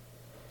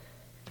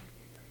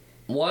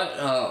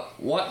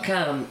what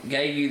kind of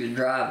gave you the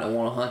drive to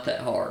want to hunt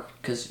that hard?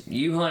 Because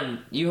you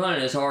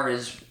hunted as hard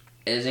as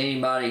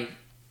anybody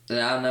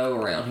that I know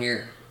around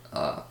here,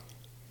 and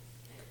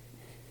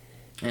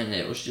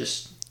it was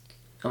just,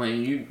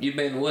 you've been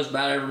in the woods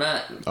about every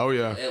night. Oh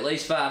yeah, at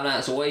least 5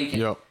 nights a week.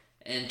 Yep.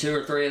 And 2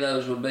 or 3 of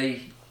those would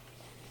be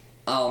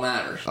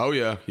all-nighters. Oh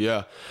yeah.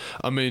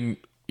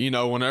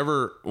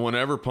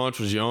 Whenever Punch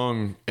was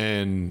young,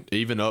 and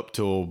even up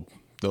till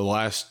the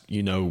last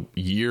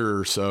year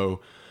or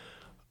so,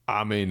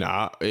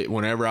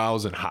 whenever I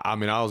was in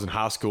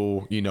high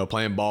school,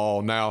 playing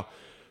ball. Now,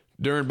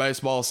 during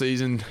baseball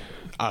season,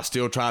 I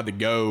still tried to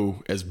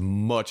go as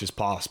much as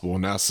possible.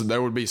 Now, so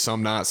there would be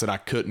some nights that I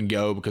couldn't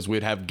go because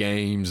we'd have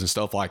games and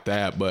stuff like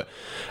that. But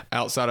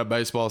outside of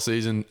baseball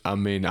season, I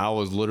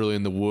was literally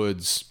in the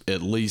woods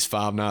at least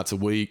 5 nights a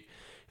week.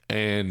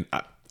 And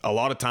a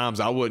lot of times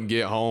I wouldn't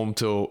get home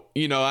till,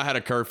 I had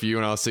a curfew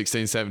when I was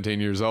 16,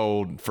 17 years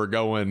old for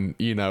going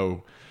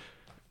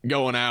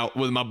out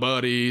with my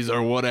buddies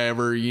or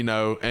whatever,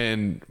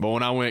 but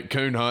when I went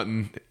coon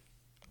hunting,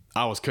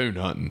 I was coon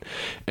hunting.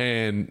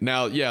 And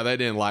now, yeah, they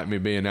didn't like me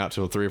being out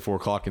till 3 or 4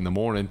 o'clock in the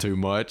morning too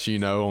much,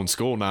 on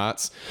school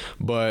nights.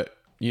 But,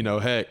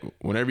 heck,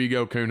 whenever you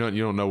go coon hunting,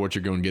 you don't know what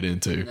you're going to get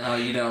into. No,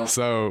 you don't.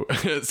 So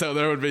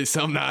there would be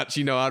some nights,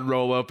 I'd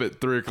roll up at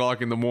 3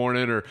 o'clock in the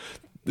morning, or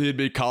he'd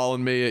be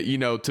calling me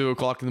at 2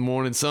 o'clock in the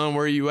morning, son,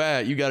 where are you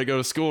at? You got to go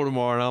to school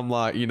tomorrow. And I'm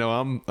like,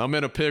 I'm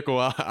in a pickle.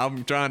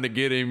 I'm trying to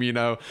get him.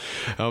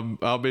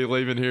 I'll be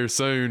leaving here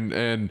soon.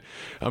 And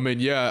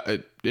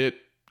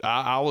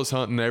I was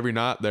hunting every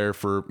night there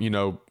for 3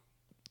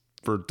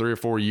 or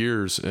 4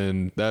 years,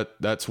 and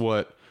that's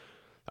what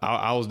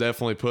I was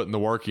definitely putting the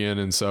work in.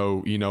 And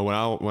so, you know, when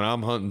I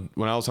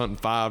was hunting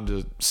 5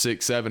 to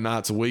 6, 7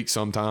 nights a week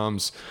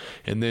sometimes,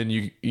 and then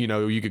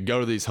you could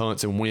go to these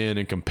hunts and win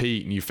and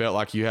compete, and you felt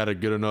like you had a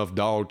good enough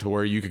dog to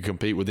where you could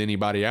compete with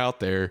anybody out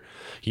there.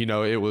 You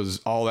know, it was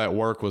all that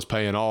work was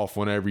paying off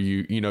whenever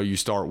you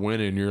start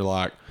winning. You're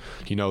like,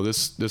 you know,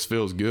 this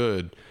feels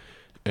good.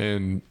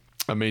 And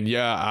I mean,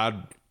 yeah,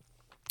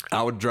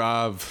 I would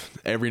drive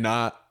every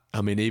night.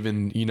 I mean,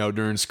 even, you know,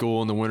 during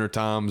school in the winter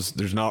times,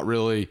 there's not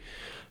really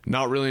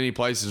any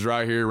places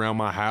right here around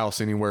my house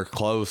anywhere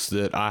close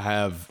that I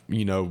have,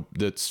 you know,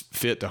 that's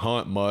fit to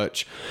hunt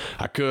much.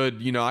 I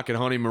could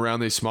hunt him around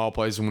these small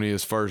places when he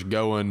was first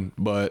going,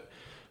 but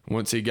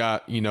once he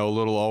got, you know, a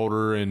little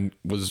older and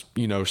was,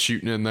 you know,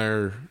 shooting in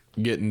there,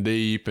 getting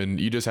deep, and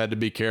you just had to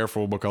be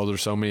careful because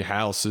there's so many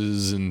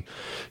houses and,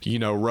 you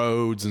know,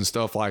 roads and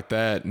stuff like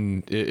that.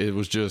 And it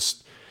was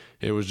just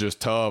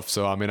tough.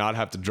 So, I mean, I'd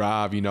have to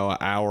drive, you know, an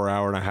hour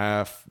and a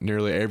half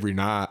nearly every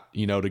night,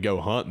 you know, to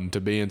go hunting, to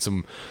be in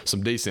some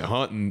decent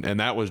hunting. And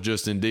that was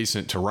just in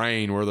decent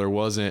terrain where there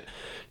wasn't,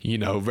 you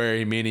know,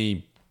 very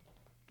many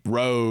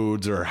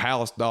roads or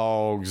house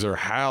dogs or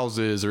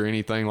houses or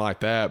anything like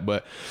that,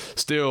 but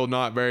still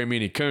not very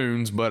many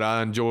coons. But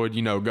I enjoyed,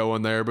 you know,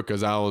 going there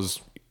because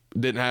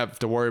didn't have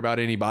to worry about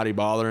anybody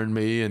bothering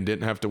me, and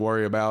didn't have to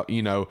worry about,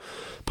 you know,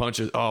 Punch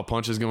is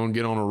going to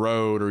get on a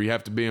road, or you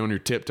have to be on your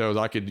tiptoes.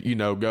 I could, you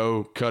know,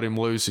 go cut him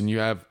loose, and you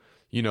have,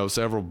 you know,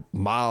 several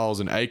miles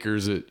and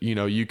acres that, you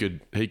know, he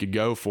could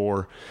go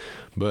for.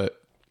 But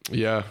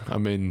yeah, I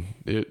mean,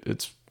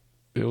 it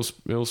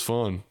was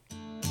fun.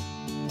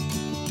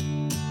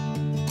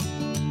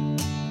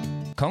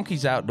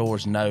 Conkey's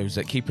Outdoors knows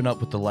that keeping up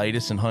with the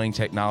latest in hunting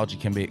technology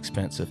can be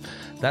expensive.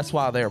 That's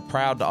why they are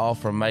proud to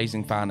offer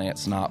amazing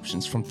financing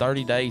options, from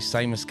 30 days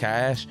same as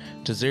cash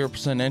to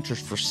 0%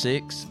 interest for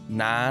 6,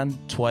 9,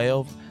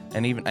 12,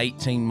 and even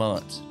 18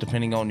 months,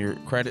 depending on your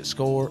credit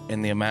score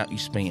and the amount you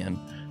spend.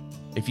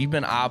 If you've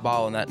been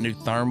eyeballing that new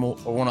thermal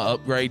or want to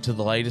upgrade to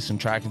the latest in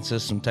tracking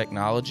system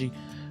technology,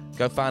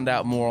 go find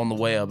out more on the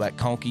web at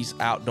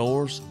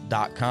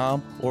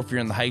conkeys.outdoors.com, or if you're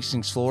in the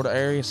Hastings, Florida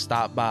area,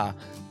 stop by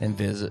and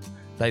visit.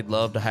 They'd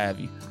love to have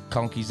you.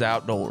 Conkey's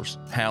Outdoors,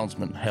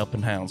 houndsman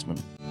helping houndsman.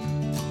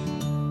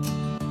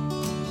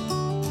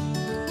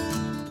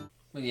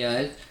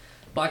 Yeah,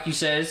 like you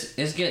said,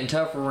 it's getting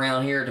tougher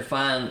around here to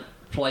find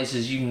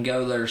places you can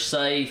go that are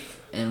safe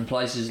and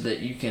places that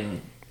you can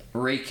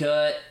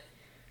recut.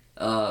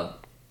 And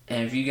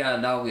if you got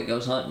a dog that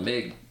goes hunting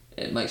big,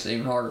 it makes it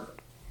even harder.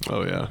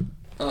 Oh, yeah.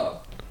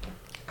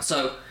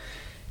 So,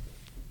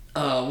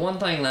 one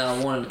thing that I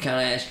wanted to kind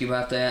of ask you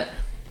about that,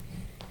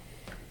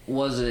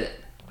 was it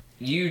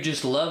you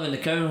just loving the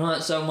coon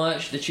hunt so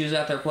much that you was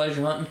out there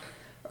pleasure hunting,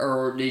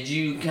 or did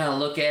you kind of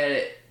look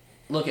at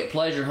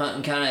pleasure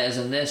hunting kind of as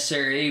a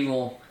necessary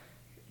evil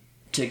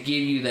to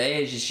give you the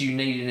edge that you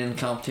needed in the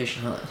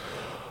competition hunt?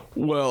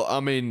 Well,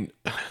 I mean,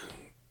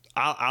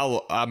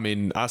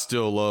 I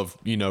still love,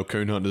 you know,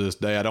 coon hunt to this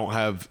day. I don't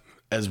have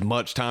as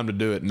much time to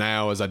do it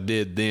now as I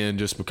did then,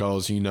 just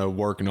because, you know,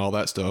 work and all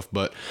that stuff.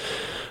 But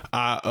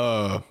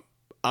I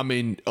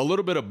mean, a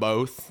little bit of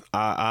both.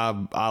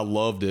 I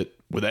loved it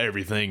with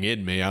everything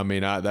in me. I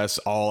mean, that's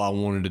all I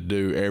wanted to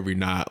do every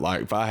night.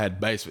 Like, if I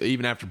had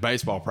even after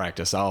baseball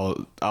practice, I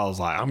was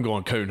like, I'm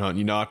going coon hunting.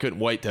 You know, I couldn't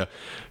wait to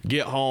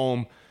get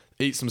home,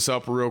 eat some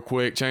supper real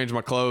quick, change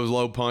my clothes,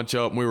 load punch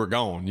up, and we were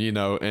gone, you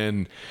know.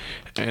 And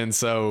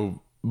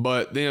so,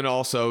 but then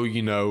also,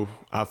 you know,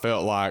 I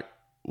felt like,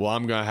 well,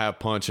 I'm going to have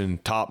Punch in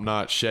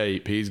top-notch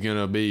shape. He's going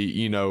to be,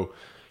 you know,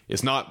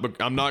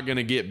 I'm not going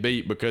to get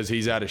beat because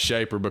he's out of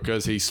shape or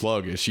because he's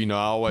sluggish. You know,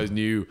 I always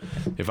knew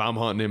if I'm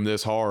hunting him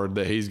this hard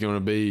that he's going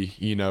to be,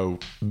 you know,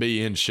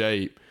 be in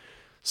shape.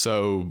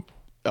 So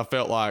I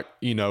felt like,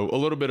 you know, a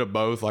little bit of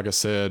both. Like I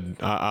said,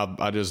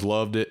 I just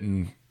loved it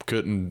and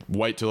couldn't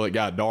wait till it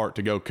got dark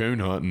to go coon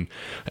hunting.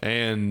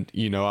 And,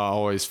 you know, I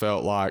always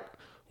felt like,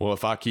 well,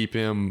 if I keep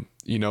him,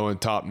 you know, in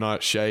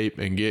top-notch shape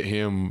and get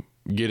him,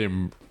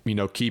 you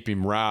know, keep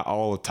him right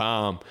all the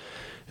time,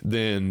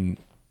 then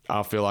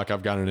I feel like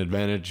I've got an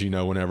advantage, you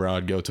know, whenever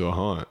I'd go to a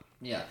hunt.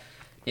 Yeah,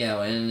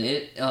 and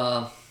it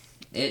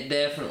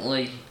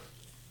definitely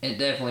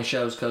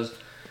shows, because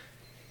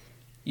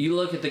you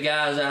look at the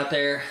guys out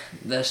there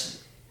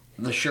that's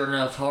the sure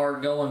enough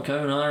hard going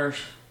coon hunters,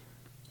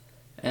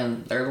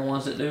 and they're the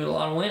ones that do a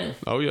lot of winning.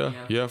 Oh yeah, you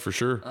know? Yeah, for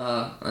sure.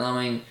 And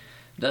I mean,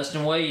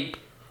 Dustin Wade,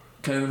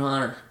 coon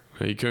hunter.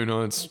 He coon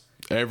hunts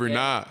every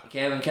night.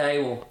 Kevin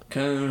Cable,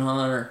 coon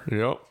hunter.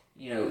 Yep.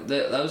 You know,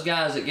 those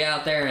guys that get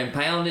out there and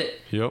pound it.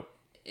 Yep.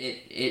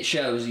 It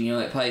shows, you know,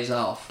 it pays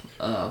off.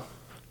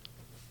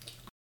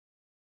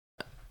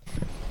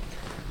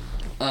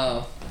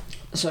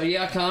 So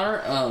yeah,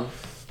 Connor,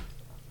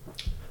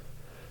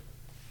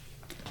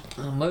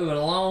 moving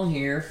along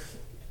here,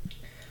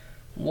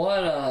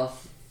 what,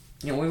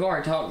 you know, we've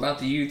already talked about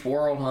the youth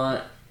world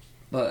hunt,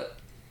 but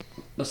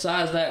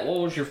besides that, what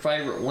was your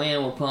favorite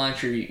win with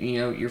Punch, or, you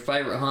know, your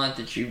favorite hunt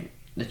that you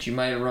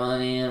made a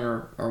run in,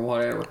 or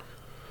whatever?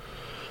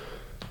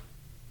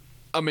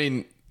 I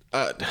mean,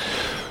 I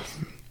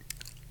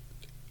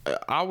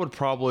would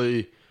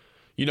probably,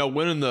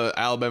 winning the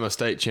Alabama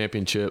State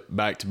Championship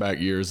back-to-back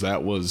years,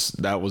 that was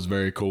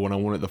very cool. When I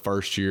won it the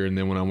first year, and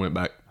then when I went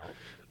back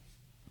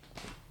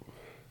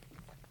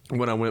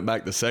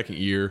the second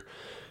year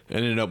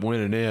and ended up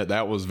winning it,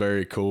 that was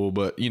very cool.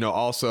 But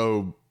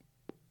also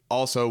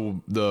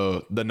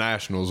the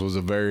Nationals was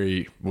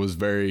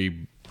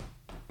very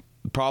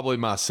probably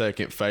my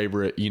second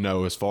favorite,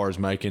 as far as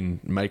making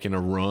a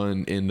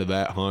run into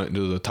that hunt,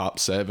 into the top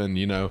 7,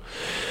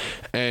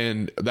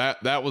 and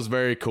that was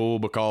very cool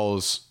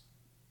because,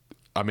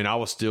 I mean,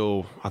 I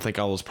think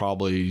I was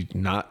probably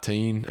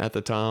 19 at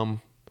the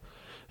time.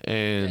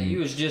 And you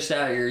was just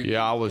out here.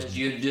 Yeah, I was.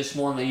 You just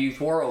won the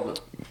Youth World.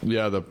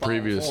 Yeah, the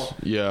previous. Before.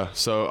 Yeah,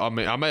 so I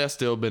mean, I may have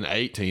still been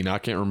 18. I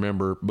can't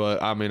remember,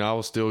 but I mean, I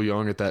was still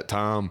young at that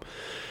time.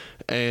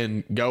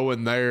 And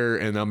going there,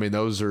 and I mean,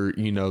 those are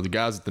the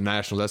guys at the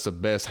Nationals. That's the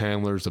best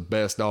handlers, the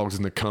best dogs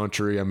in the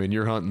country. I mean,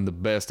 you're hunting the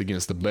best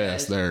against the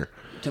best there.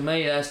 To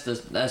me, that's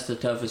the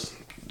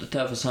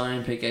toughest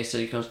hunt in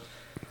PKC, because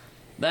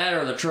that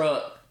or the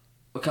truck,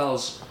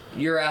 because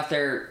you're out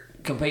there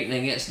competing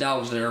against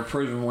dogs that are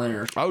proven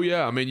winners. Oh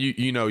yeah, I mean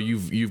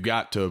you've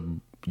got to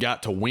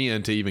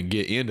win to even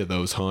get into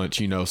those hunts,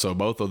 so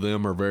both of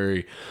them are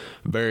very,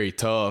 very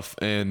tough,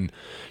 and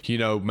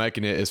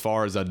making it as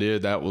far as I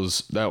did, that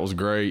was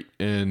great.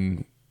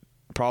 And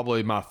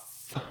probably my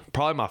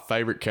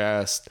favorite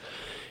cast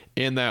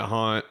in that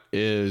hunt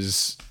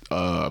is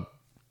I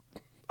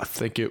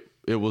think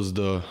it was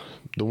the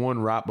one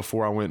right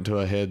before I went to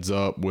a heads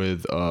up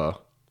with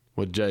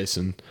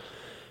Jason.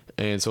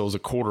 And so it was a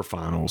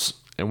quarterfinals,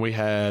 and we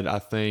had, I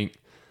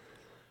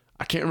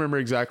can't remember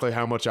exactly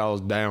how much I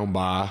was down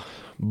by,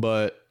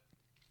 but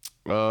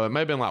it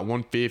may have been like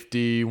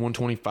 150,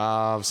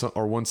 125,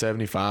 or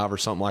 175 or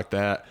something like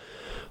that.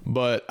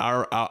 But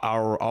I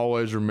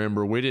always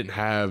remember we didn't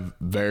have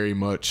very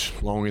much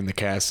long in the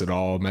cast at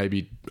all,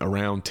 maybe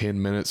around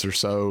 10 minutes or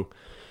so.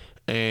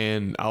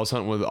 And I was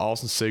hunting with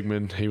Austin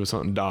Sigmund. He was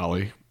hunting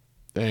Dolly,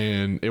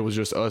 and it was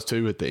just us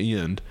two at the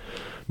end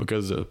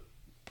because of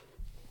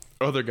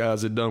other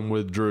guys had done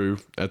withdrew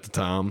at the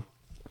time.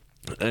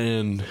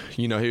 And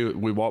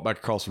we walked back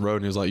across the road,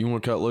 and he was like, "You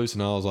want to cut loose?"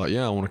 And I was like,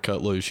 "Yeah, I want to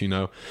cut loose."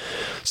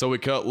 So we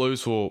cut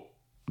loose. Well,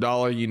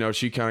 Dolly,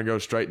 she kind of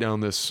goes straight down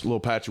this little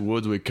patch of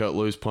woods. We cut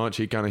loose, punch.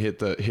 He kind of hit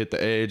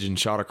the edge and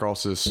shot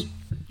across this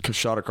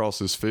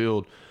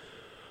field.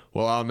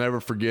 Well, I'll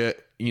never forget.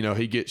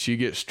 She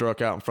gets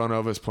struck out in front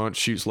of us. Punch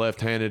shoots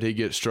left-handed. He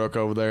gets struck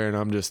over there, and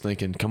I'm just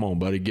thinking, "Come on,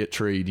 buddy, get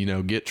treed.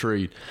 Get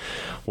treed."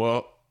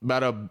 Well,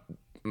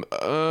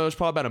 it's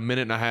probably about a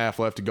minute and a half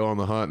left to go on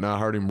the hunt, and I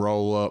heard him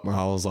roll up, and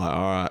I was like,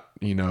 all right,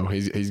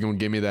 he's going to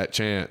give me that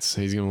chance.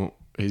 He's going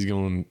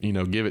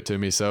to give it to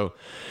me. So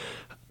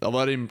I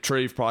let him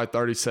tree for probably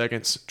 30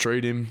 seconds,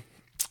 treat him,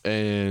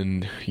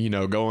 and,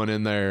 going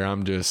in there,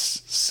 I'm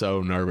just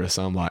so nervous.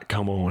 I'm like,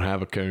 come on,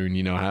 have a coon,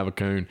 have a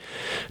coon.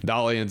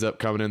 Dolly ends up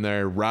coming in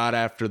there right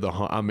after the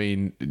hunt. I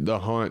mean, the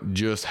hunt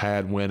just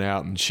went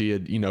out, and she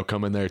had,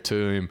 come in there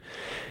to him.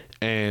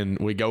 And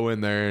we go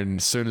in there, and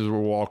as soon as we're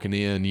walking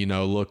in,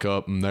 look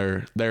up, and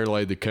there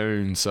lay the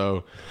coon.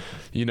 So,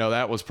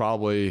 that was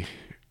probably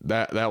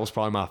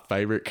my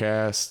favorite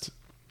cast,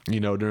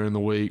 during the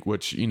week.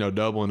 Which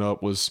doubling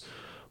up was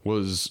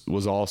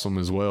awesome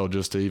as well,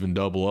 just to even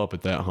double up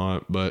at that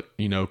hunt. But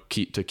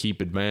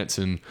keep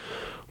advancing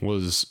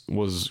was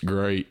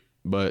great.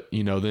 But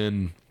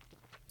then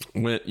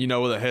went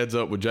with a heads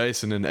up with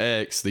Jason and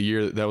X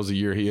that was the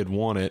year he had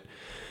won it,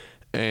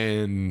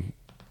 and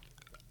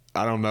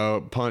I don't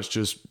know, Punch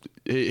just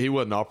he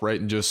wasn't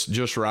operating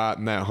just right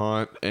in that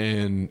hunt,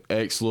 and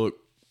X looked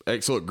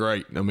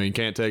great. I mean,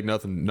 can't take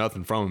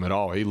nothing from him at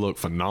all. He looked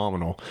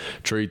phenomenal.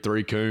 Treed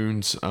 3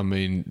 coons. I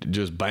mean,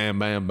 just bam,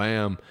 bam,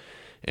 bam.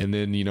 And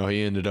then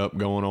he ended up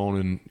going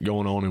on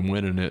and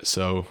winning it.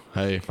 So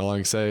hey, all I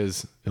can say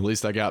is at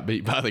least I got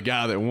beat by the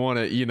guy that won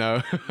it.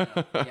 Yeah,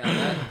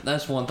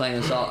 that's one thing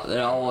that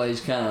always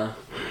kind of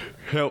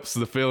helps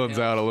the feelings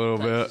out a little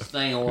bit.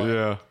 Sting away.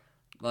 Yeah.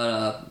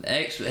 But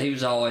X, he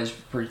was always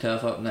pretty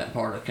tough up in that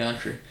part of the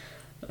country.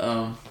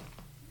 But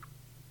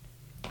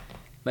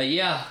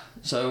yeah,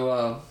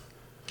 so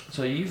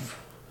you've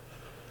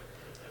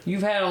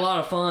had a lot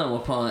of fun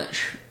with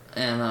Punch,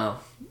 and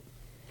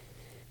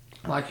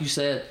like you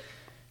said,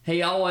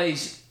 he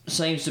always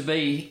seems to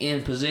be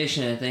in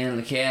position at the end of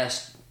the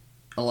cast.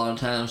 A lot of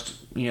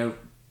times,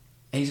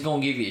 he's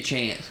gonna give you a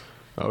chance.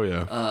 Oh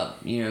yeah.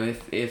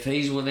 If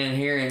he's within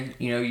hearing,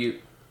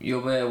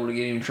 you'll be able to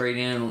get him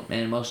treated in,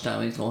 and most of the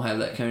time he's going to have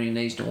that coon he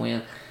needs to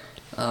win.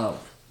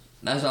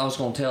 That's what I was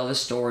going to tell this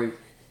story.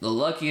 The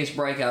luckiest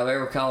break I've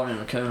ever caught in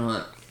a coon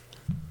hunt,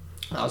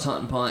 I was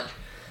hunting Punch.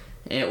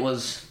 It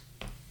was,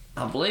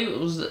 I believe it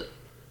was the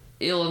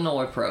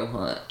Illinois Pro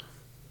hunt.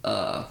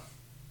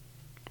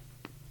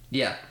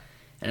 Yeah.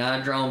 And I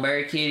had drawn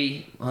Barry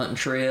Kitty, hunting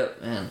Trip,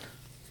 and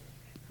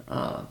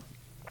I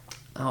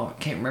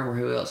can't remember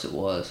who else it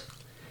was.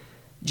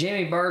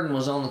 Jimmy Burden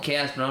was on the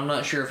cast, but I'm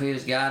not sure if he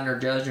was guiding or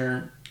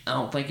judging. I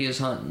don't think he was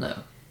hunting, though.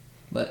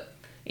 But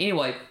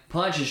anyway,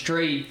 Punch his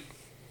tree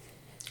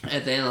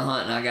at the end of the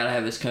hunt, and I got to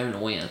have this coon to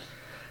win.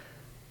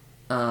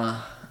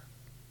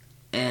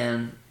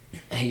 And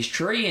he's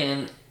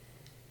treeing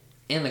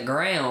in the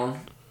ground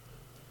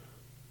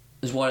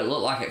is what it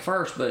looked like at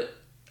first, but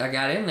I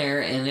got in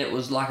there and it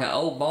was like an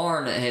old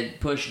barn that had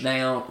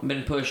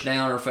been pushed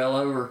down or fell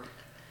over,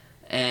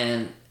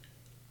 and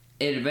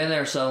it had been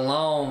there so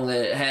long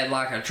that it had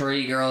like a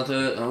tree growing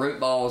through it, and the root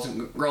ball was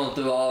growing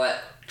through all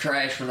that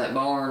trash from that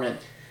barn, and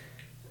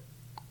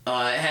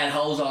it had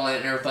holes all in it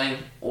and everything.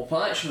 Well,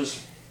 Punch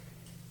was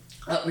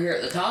up here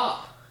at the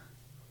top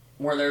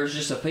where there was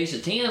just a piece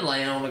of tin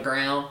laying on the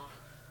ground,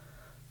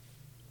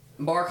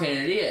 barking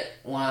at it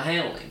when I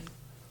handled him.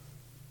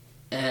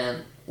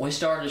 And we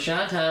started the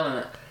shine time,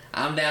 and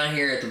I'm down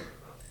here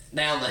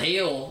down the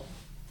hill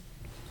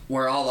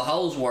where all the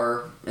holes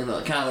were, and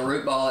the kind of the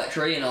root ball of that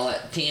tree and all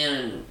that tin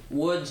and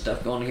wood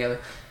stuff going together.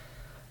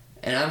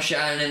 And I'm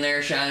shining in there,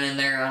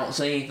 I don't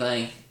see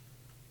anything.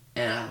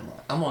 And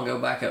I'm going to go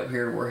back up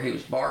here to where he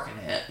was barking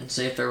at and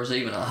see if there was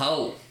even a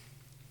hole.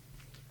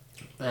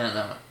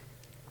 And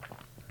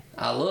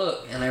I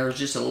looked, and there was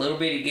just a little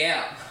bitty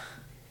gap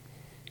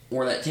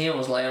where that tin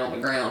was laying on the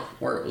ground,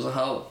 where it was a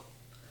hole.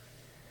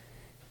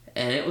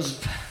 And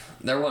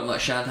there wasn't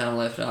much shine time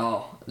left at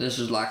all. This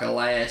was like a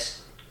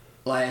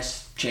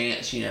last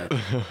chance,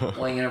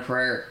 winging a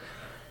prayer.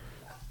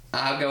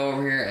 I go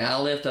over here and I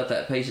lift up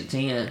that piece of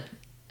tin,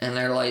 and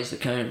there lays the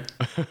coon.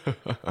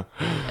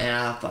 And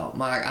I thought,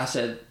 Mike, I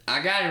said,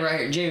 I got him right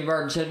here. Jimmy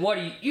Burton said, what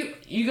do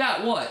you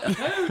got what? A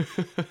coon?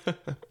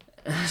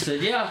 I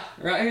said, yeah,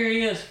 right here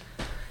he is.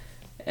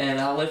 And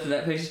I lifted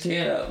that piece of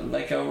tin up, and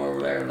they come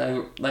over there, and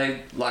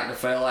they like to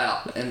fell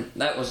out. And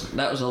that was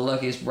the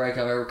luckiest break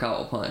I've ever caught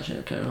with Punch in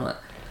a coon hunt.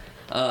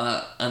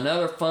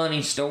 Another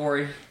funny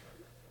story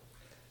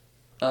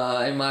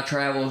in my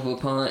travels with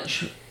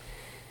Punch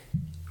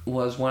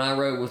was when I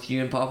rode with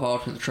you and Pawpaw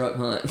to the truck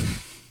hunt.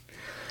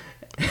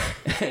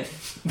 And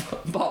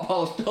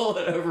Pawpaw's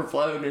toilet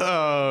overflowed.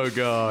 Oh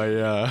god,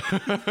 yeah.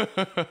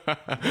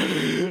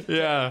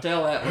 Yeah.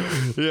 Tell that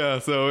one. Yeah,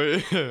 so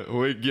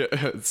we get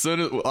as soon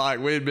as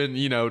we'd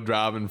been,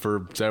 driving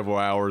for several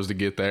hours to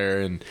get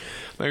there, and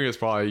I think it's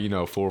probably,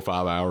 4 or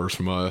 5 hours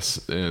from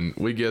us, and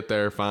we get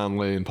there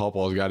finally, and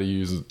Pawpaw's got to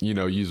use the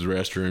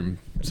restroom.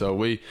 So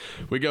we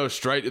go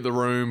straight to the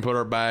room, put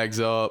our bags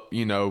up,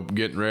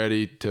 getting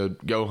ready to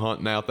go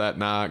hunting out that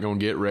night, gonna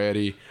get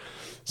ready.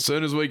 As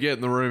soon as we get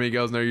in the room, he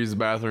goes in there, uses the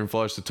bathroom,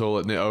 flush the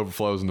toilet, and it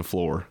overflows in the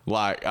floor.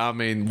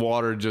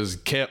 Water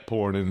just kept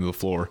pouring into the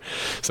floor.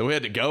 So we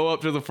had to go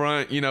up to the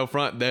front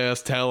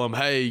desk, tell them,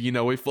 hey,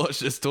 we flushed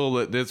this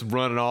toilet, it's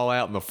running all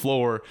out in the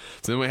floor.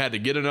 So then we had to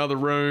get another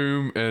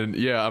room, and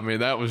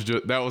that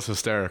was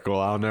hysterical.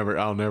 I'll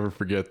never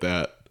forget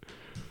that.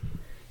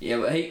 Yeah,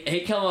 but he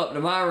come up to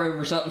my room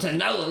or something and said,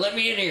 Nolan, let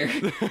me in here.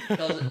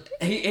 Because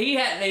he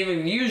hadn't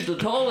even used the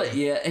toilet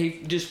yet.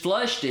 He just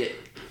flushed it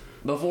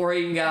before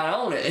he even got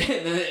on it.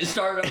 And then it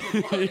started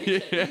overflowing. He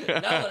said,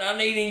 Nolan, I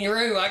need in your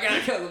room. I got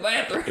to go to the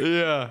bathroom.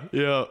 Yeah.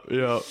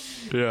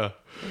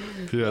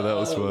 That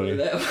was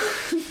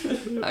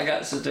funny. I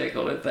got so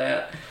tickled at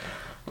that.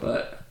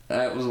 But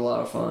that was a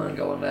lot of fun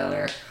going down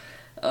there.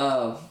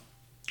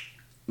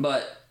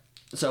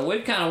 So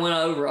we've kind of went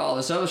over all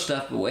this other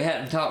stuff, but we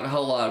hadn't talked a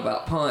whole lot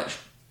about Punch.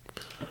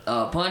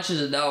 Punch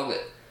is a dog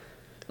that,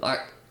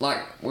 like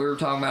we were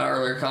talking about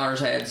earlier, Connor's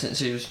had since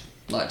he was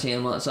like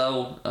 10 months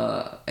old.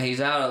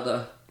 He's out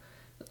of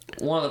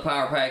one of the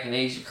Power Pack and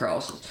Easy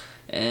Crosses.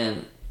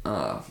 And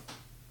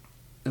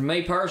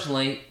me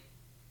personally,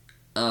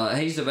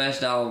 he's the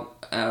best dog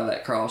out of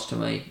that cross to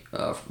me.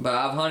 But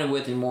I've hunted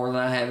with him more than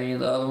I have any of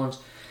the other ones.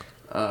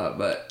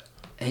 But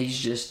he's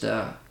just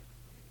a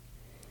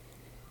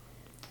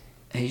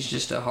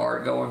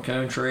hard-going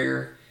coon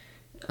treer.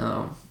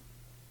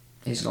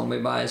 He's going to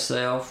be by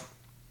himself.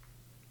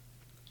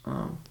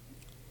 And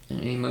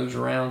he moves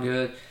around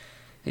good.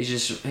 He's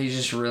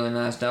just a really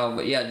nice dog.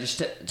 But yeah,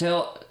 just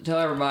tell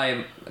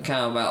everybody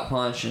kind of about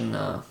Punch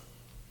and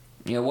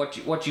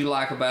what you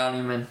like about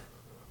him and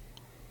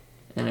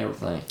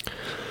everything.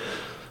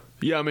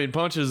 Yeah,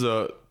 Punch is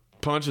a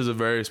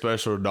very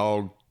special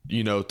dog.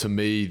 To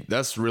me,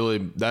 that's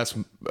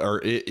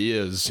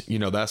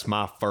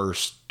my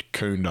first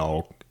coon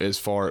dog.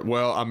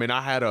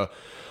 I had a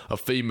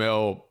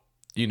female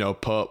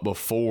pup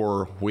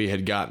before we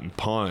had gotten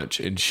Punch,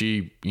 and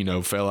she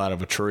fell out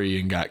of a tree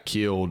and got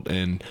killed.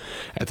 And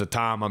at the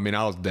time, I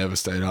was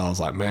devastated. I was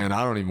like, man,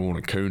 I don't even want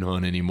to coon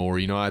hunt anymore.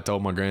 I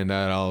told my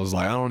granddad, I was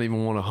like, I don't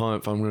even want to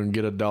hunt if I'm going to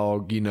get a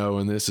dog,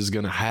 and this is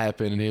going to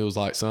happen. And he was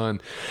like,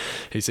 son,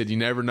 he said, you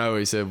never know.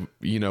 He said,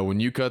 when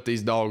you cut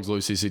these dogs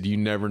loose, he said, you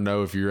never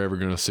know if you're ever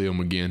going to see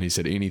them again. He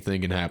said,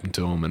 anything can happen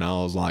to them. And I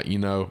was like,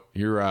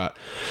 you're right.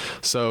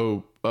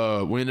 So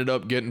we ended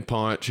up getting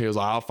Punch. He was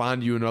like, I'll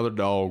find you another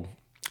dog.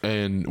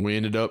 And we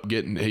ended up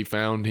he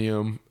found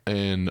him,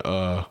 and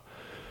a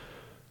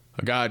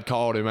guy had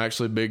called him,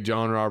 actually Big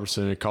John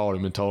Robertson had called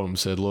him and told him,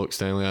 said, look,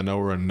 Stanley, I know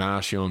where a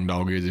nice young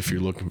dog is if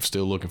you're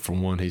still looking for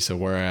one. He said,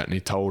 where at? And he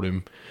told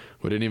him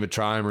We didn't even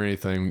try him or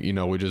anything. You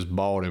know, we just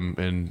bought him,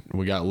 and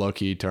we got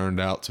lucky. He turned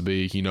out to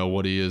be, you know,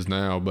 what he is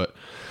now. But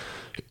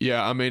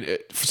yeah, I mean,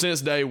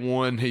 since day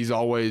one, he's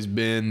always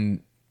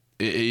been.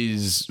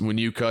 He's when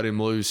you cut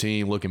him loose, he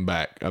ain't looking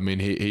back. I mean,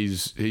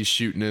 he's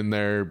shooting in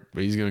there.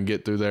 He's gonna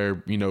get through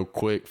there, you know,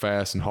 quick,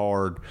 fast, and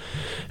hard.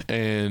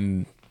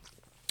 And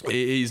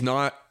he's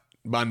not,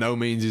 by no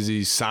means is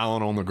he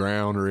silent on the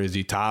ground or is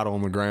he tight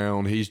on the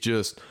ground.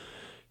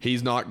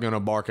 He's not going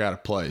to bark out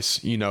of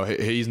place. You know,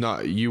 he's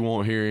not, you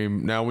won't hear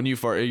him. Now, when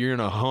you're in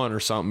a hunt or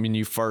something and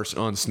you first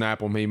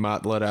unsnap him, he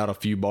might let out a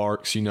few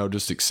barks, you know,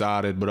 just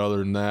excited. But other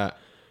than that,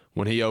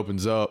 when he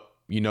opens up,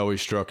 you know, he's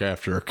struck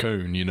after a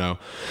coon, you know.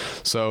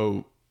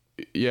 So,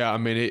 yeah, I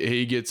mean,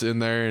 he gets in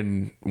there,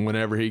 and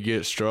whenever he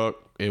gets struck,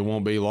 it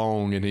won't be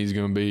long, and he's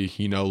going to be,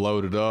 you know,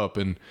 loaded up,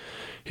 and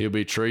he'll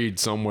be treed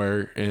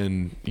somewhere.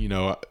 And, you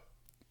know,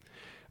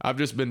 I've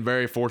just been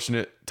very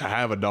fortunate to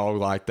have a dog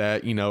like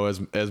that, you know,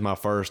 as my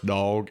first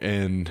dog.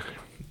 And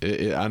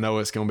I know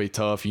it's going to be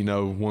tough, you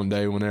know, one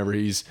day whenever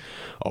he's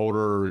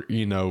older, or,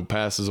 you know,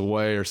 passes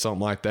away or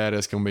something like that,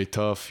 it's going to be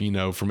tough, you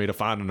know, for me to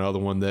find another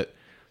one that,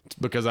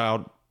 because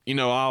I'll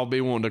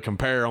be wanting to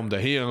compare them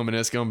to him, and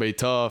it's going to be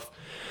tough,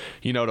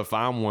 you know, to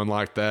find one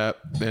like that.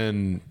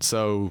 And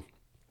so,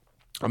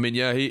 I mean,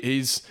 yeah,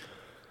 he's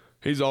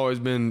always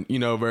been, you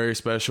know, very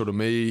special to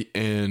me,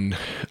 and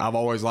I've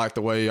always liked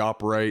the way he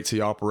operates.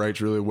 He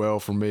operates really well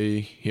for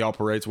me. He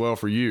operates well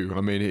for you.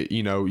 I mean,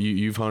 you know,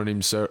 you've hunted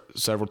him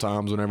several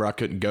times whenever I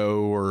couldn't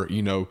go, or,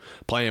 you know,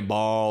 playing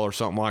ball or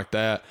something like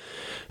that.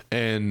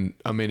 And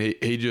I mean,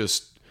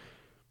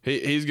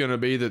 he's gonna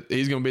be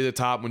the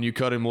top when you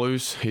cut him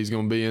loose. He's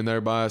gonna be in there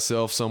by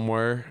himself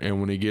somewhere, and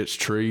when he gets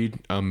treed,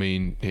 I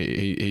mean,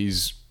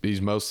 he's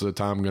most of the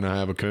time going to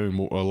have a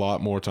coon a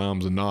lot more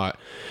times than not.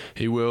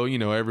 He will, you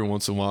know, every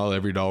once in a while,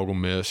 every dog will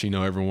miss, you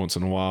know, every once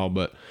in a while,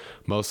 but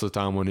most of the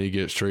time when he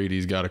gets treated,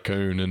 he's got a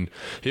coon, and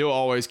he'll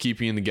always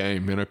keep you in the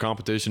game. In a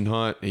competition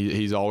hunt,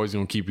 he's always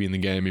going to keep you in the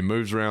game. He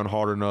moves around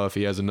hard enough.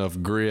 He has enough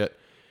grit.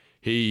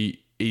 He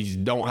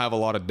don't have a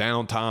lot of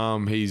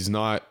downtime. He's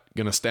not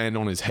going to stand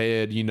on his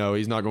head. You know,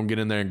 he's not going to get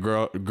in there and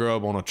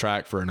grub on a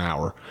track for an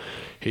hour.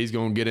 He's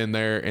going to get in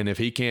there, and if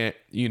he can't,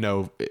 you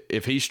know,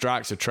 if he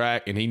strikes a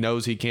track and he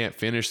knows he can't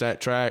finish that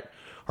track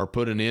or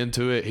put an end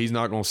to it, he's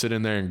not going to sit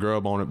in there and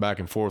grub on it back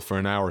and forth for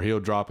an hour. He'll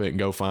drop it and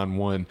go find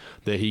one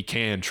that he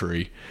can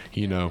tree,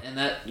 you know. And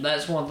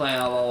that's one thing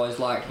I've always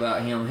liked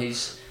about him.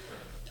 He's,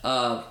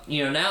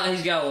 you know, now that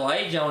he's got a little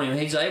age on him,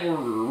 he's able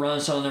to run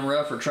some of them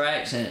rougher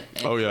tracks and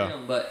oh, yeah.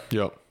 Them, but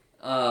yep.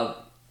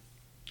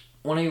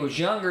 When he was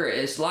younger,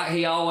 it's like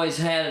he always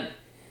had,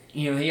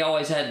 you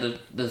know,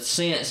 the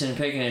sense in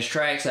picking his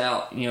tracks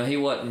out. You know, he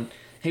wasn't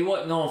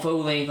going to fool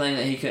with anything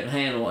that he couldn't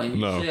handle. And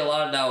you see a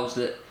lot of dogs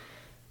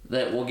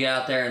that will get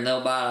out there and they'll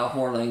bite off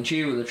more than they can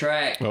chew with a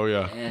track. Oh,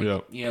 yeah.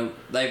 And, you know,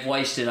 they've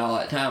wasted all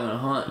that time in a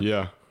hunt.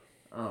 Yeah.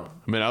 I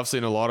mean, I've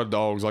seen a lot of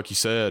dogs, like you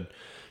said,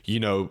 you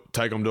know,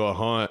 take them to a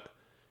hunt,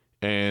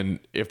 and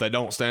if they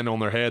don't stand on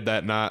their head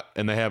that night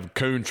and they have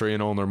coon treeing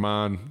on their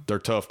mind, they're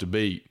tough to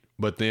beat.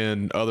 But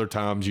then other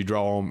times you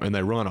draw them and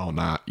they run all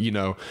night, you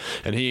know,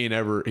 and he ain't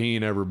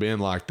ever been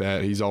like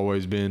that. He's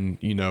always been,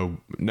 you know,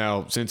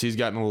 now since he's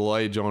gotten a little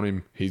age on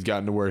him, he's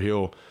gotten to where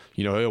he'll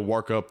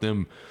work up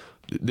them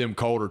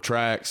colder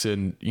tracks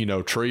and, you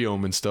know, tree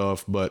them and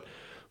stuff. But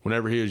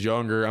whenever he was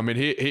younger, I mean,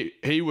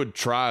 he would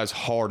try his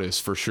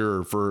hardest for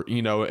sure, for,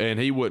 you know, and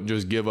he wouldn't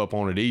just give up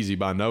on it easy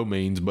by no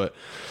means, but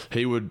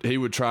he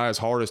would try his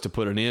hardest to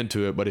put an end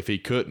to it. But if he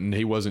couldn't,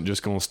 he wasn't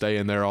just going to stay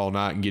in there all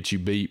night and get you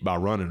beat by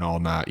running all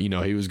night. You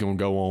know, he was going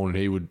to go on, and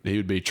he would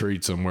be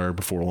treed somewhere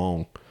before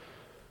long.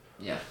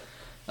 Yeah.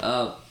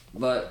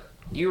 But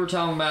you were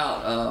talking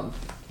about,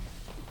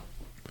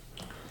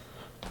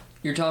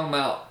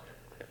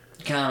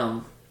 kind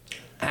of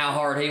how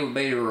hard he would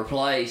be to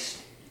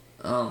replace.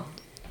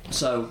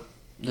 So,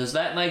 does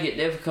that make it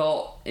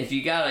difficult if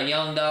you got a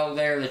young dog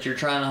there that you're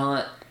trying to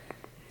hunt?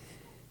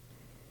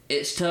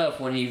 It's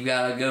tough when you've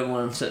got a good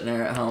one sitting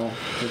there at home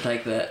to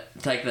take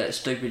that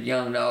stupid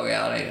young dog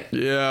out, ain't it?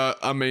 Yeah,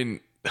 I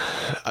mean,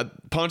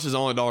 Punch is the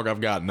only dog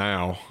I've got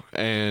now,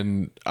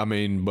 and I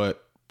mean,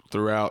 but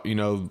throughout, you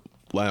know,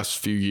 last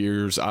few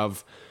years,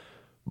 I've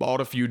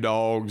bought a few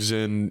dogs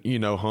and, you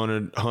know,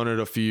 hunted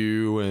a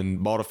few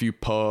and bought a few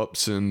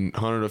pups and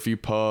hunted a few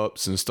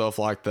pups and stuff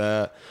like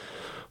that.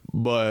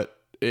 But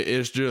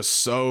it's just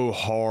so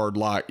hard.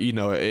 Like, you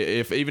know,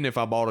 even if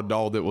I bought a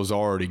dog that was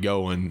already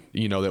going,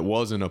 you know, that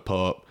wasn't a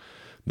pup,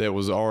 that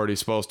was already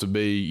supposed to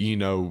be, you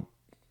know,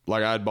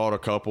 like I'd bought a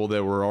couple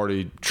that were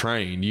already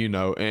trained, you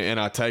know, and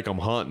I take them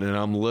hunting, and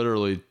I'm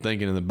literally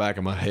thinking in the back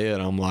of my head,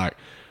 I'm like,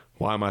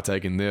 why am I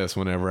taking this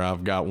whenever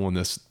I've got one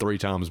that's 3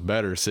 times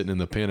better sitting in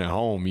the pen at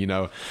home? You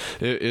know,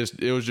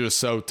 it was just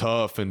so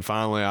tough. And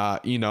finally,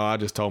 I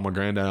just told my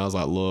granddad, I was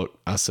like, look,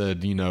 I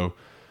said, you know,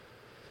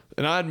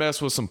 and I'd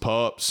messed with some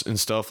pups and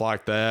stuff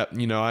like that.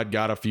 You know, I'd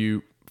got a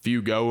few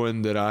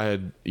going that I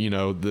had, you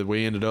know, that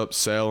we ended up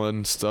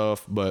selling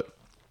stuff, but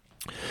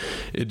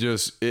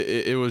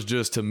it was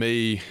just to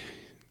me,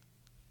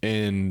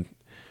 and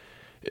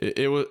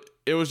it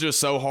it was just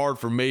so hard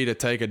for me to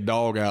take a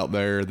dog out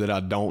there that I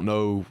don't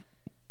know.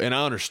 And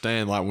I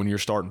understand, like, when you're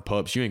starting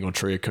pups, you ain't going to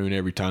tree a coon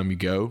every time you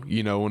go.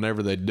 You know,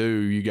 whenever they do,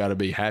 you got to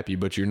be happy,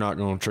 but you're not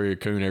going to tree a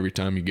coon every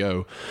time you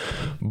go.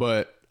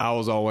 But I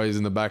was always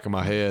in the back of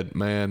my head,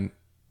 man,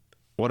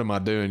 what am I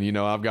doing? You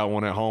know, I've got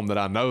one at home that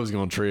I know is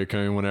going to tree a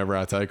coon whenever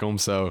I take them.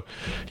 So,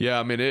 yeah,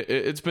 I mean,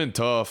 it's been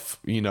tough,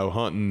 you know,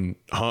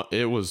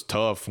 it was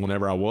tough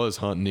whenever I was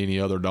hunting any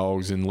other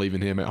dogs and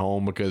leaving him at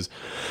home, because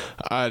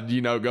I'd,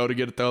 you know, go to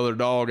get the other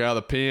dog out of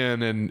the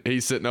pen and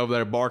he's sitting over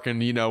there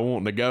barking, you know,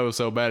 wanting to go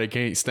so bad he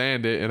can't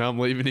stand it, and I'm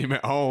leaving him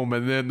at home.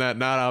 And then that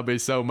night I'll be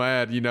so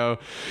mad, you know,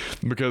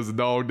 because the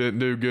dog didn't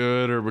do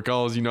good, or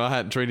because, you know, I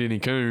hadn't treated any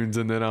coons.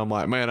 And then I'm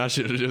like, man, I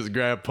should have just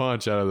grabbed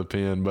Punch out of the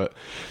pen. But,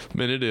 I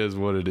mean, it is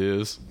what it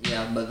is.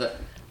 Yeah, but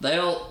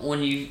they'll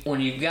when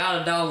you've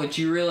got a dog that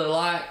you really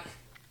like,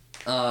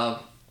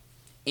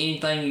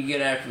 anything you get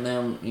after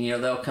them, you know,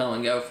 they'll come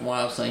and go. From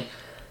what I've seen,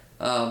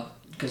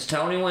 because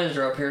Tony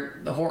Windsor up here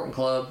at the Horton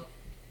Club,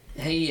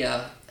 he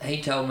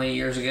told me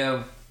years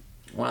ago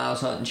when I was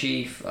hunting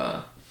Chief,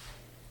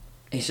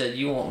 he said,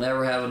 you won't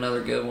never have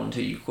another good one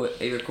until you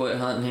either quit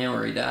hunting him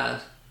or he dies.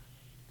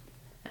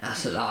 And I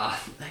said, I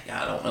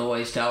don't know what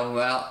he's talking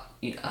about.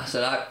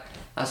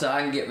 I said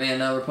I can get me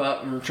another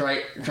pup and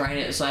train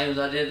it the same as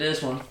I did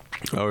this one.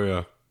 Oh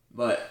yeah.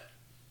 But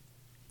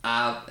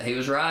he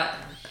was right.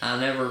 I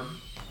never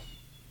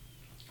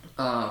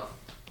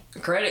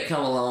credit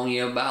come along,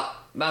 you know, about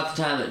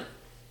the time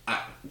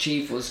that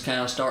Chief was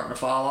kind of starting to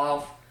fall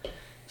off.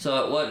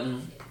 So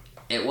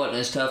it wasn't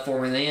as tough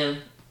for me then.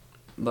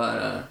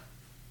 But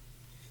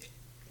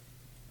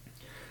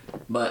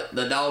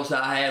the dogs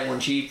that I had when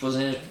Chief was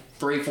in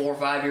 3, 4,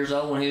 5 years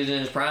old, when he was in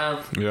his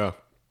prime, yeah,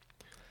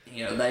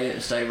 you know, they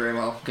didn't stay very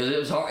long because it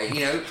was hard.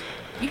 You know,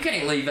 you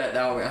can't leave that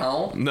dog at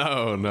home.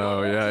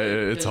 No, yeah,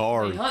 it's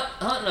hard.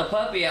 Hunting a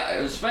puppy,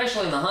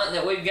 especially in the hunting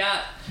that we've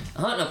got,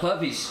 hunting a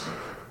puppy's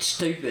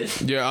stupid.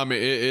 Yeah, I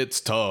mean, it's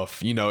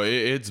tough. You know,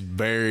 it's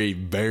very,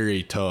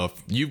 very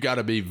tough. You've got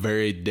to be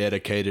very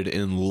dedicated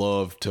and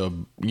love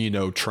to, you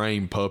know,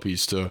 train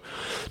puppies to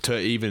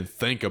even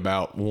think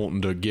about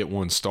wanting to get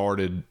one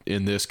started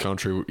in this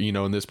country, you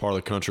know, in this part of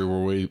the country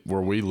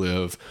where we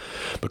live,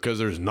 because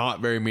there's not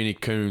very many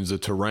coons. The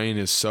terrain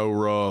is so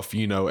rough.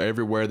 You know,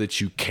 everywhere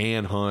that you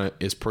can hunt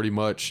is pretty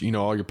much, you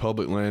know, all your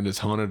public land is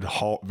hunted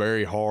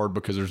very hard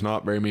because there's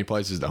not very many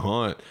places to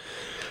hunt.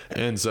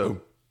 And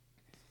so,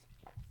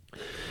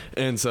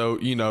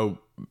 you know,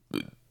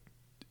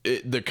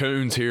 the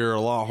coons here are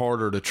a lot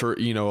harder to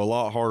tree,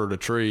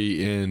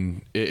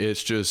 and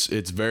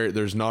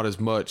there's not as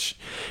much,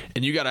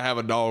 and you got to have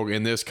a dog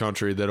in this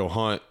country that'll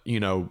hunt, you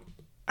know,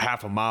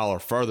 half a mile or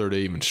further to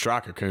even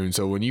strike a coon.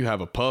 So when you have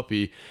a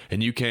puppy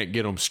and you can't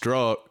get them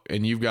struck,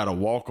 and you've got to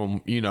walk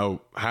them, you know,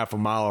 half a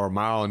mile or a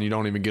mile, and you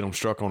don't even get them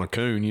struck on a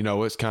coon, you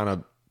know, it's kind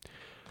of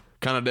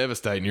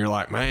devastating. You're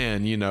like,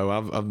 man, you know,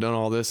 I've done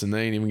all this and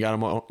they ain't even got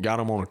them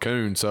on a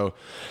coon. So,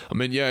 I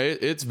mean, yeah,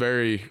 it's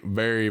very,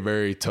 very,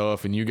 very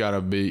tough, and you gotta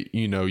be,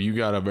 you know, you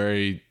gotta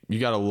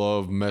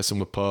love messing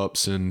with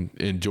pups and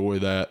enjoy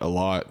that a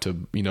lot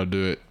to, you know,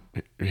 do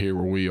it here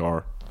where we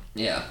are.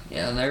 Yeah,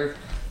 and there's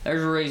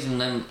a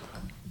reason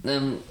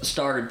them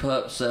started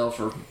pups sell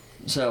for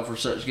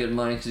such good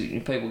money, because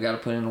people got to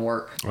put in the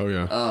work. Oh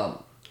yeah.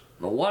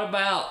 But what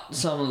about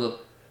some of the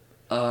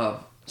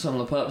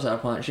pups I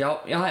punched?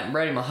 Y'all haven't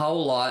bred him a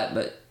whole lot,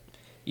 but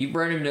you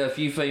bred him to a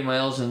few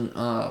females, and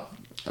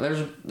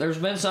there's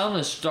been some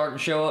that's starting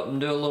to show up and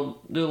do a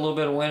little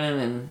bit of winning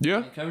and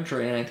coon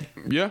treeing.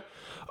 Yeah.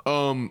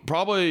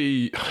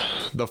 Probably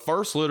the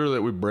first litter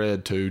that we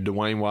bred to,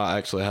 Dwayne White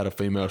actually had a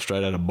female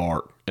straight out of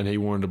Bart, and he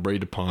wanted to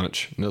breed to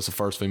Punch, and that's the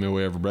first female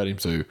we ever bred him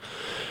to.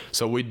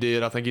 So we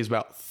did. I think he was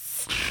about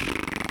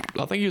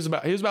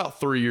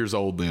 3 years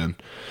old then.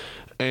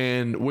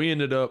 And we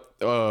ended up,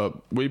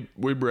 we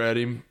bred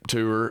him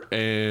to her,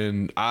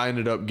 and I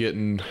ended up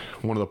getting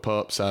one of the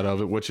pups out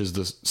of it, which is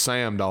the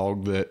Sam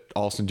dog that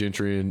Austin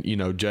Gentry and, you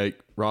know, Jake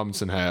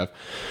Robinson have.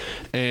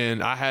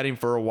 And I had him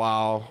for a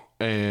while,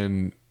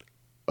 and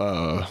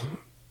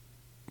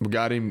we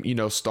got him, you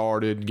know,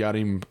 started, got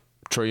him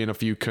treeing a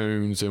few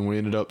coons, and we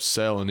ended up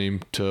selling him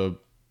to,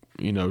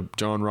 you know,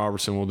 John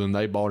Robertson. Well, then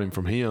they bought him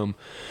from him,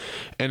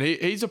 and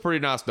he's a pretty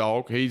nice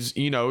dog. He's,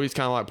 you know, he's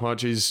kind of like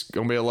Punch. He's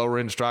gonna be a lower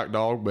end strike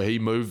dog, but he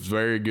moves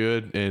very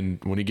good,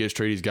 and when he gets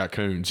treated, he's got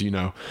coons, you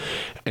know.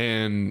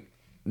 And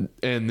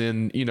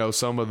then, you know,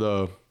 some of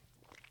the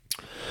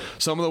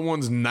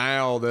ones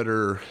now that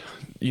are,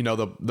 you know,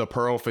 the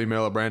Pearl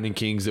female of Brandon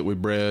Kings that we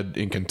bred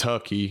in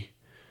Kentucky,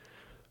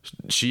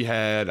 she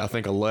had, I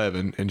think,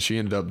 11, and she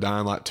ended up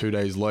dying like 2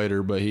 days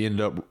later, but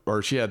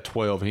she had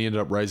 12, and he ended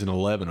up raising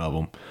 11 of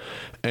them.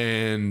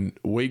 And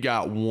we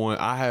got one.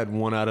 I had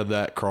one out of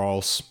that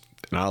cross,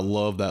 and I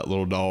love that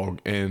little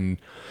dog. And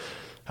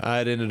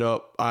I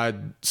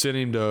sent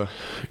him to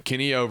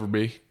Kenny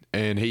Overby,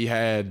 and he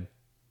had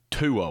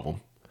 2 of them.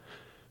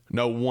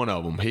 No, one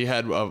of them. He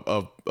had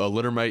a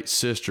littermate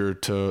sister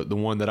to the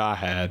one that I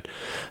had,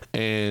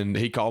 and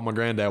he called my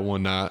granddad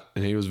one night,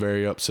 and he was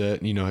very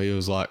upset. You know, he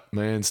was like,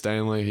 "Man,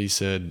 Stanley," he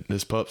said,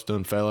 "this pup's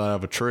done fell out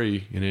of a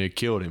tree, and it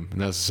killed him."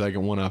 And that's the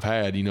second one I've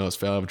had. You know, it's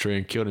fell out of a tree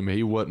and killed him.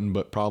 He wasn't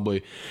but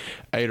probably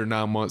 8 or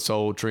 9 months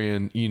old,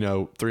 treeing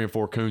 3 and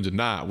 4 coons a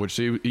night. Which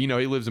he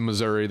lives in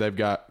Missouri. They've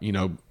got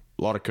a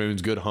lot of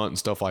coons, good hunt and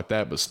stuff like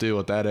that. But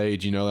still, at that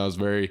age, that was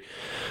very,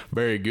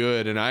 very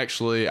good. And I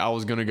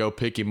was going to go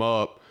pick him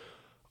up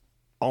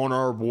on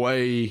our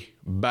way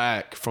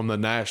back from the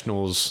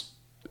Nationals,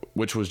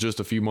 which was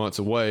just a few months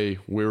away.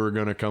 We were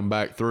going to come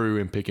back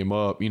through and pick him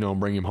up, and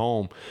bring him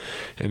home.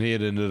 And he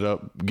had ended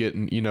up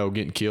getting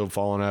killed,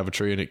 falling out of a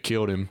tree, and it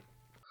killed him.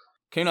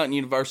 Coon Hunting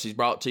University is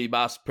brought to you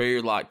by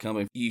Superior Light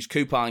Company. Use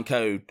coupon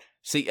code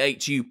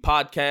CHU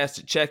Podcast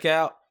at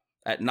checkout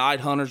at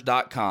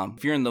nighthunters.com.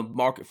 If you're in the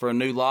market for a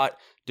new light,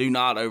 do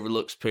not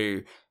overlook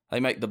Superior. They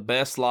make the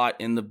best light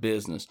in the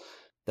business.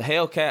 The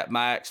Hellcat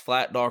Max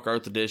Flat Dark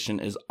Earth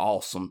Edition is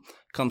awesome.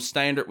 Comes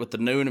standard with the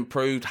new and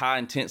improved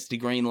high-intensity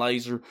green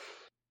laser.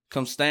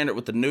 Comes standard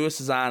with the newest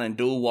design and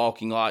dual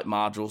walking light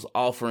modules,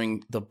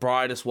 offering the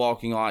brightest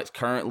walking lights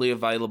currently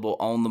available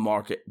on the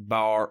market,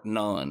 bar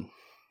none.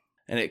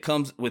 And it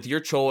comes with your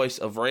choice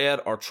of red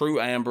or true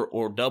amber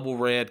or double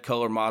red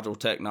color module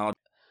technology.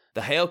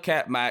 The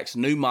Hellcat Max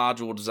new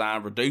module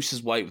design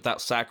reduces weight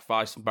without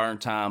sacrificing burn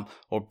time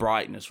or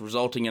brightness,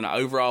 resulting in an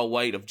overall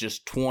weight of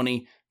just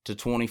 20 to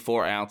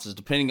 24 ounces,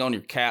 depending on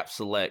your cap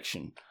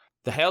selection.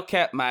 The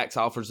Hellcat Max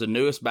offers the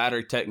newest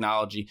battery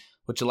technology,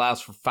 which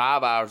allows for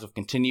 5 hours of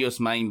continuous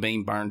main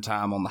beam burn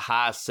time on the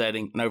highest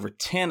setting and over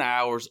 10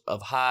 hours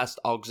of highest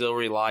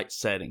auxiliary light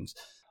settings.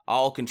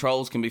 All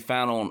controls can be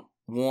found on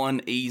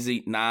one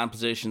easy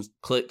 9-position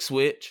click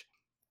switch,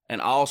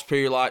 and all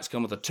Superior lights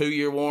come with a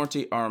 2-year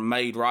warranty, are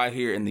made right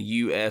here in the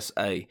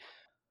USA.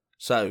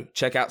 So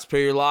check out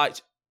Superior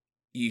Lights.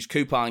 Use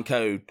coupon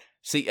code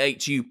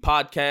CHU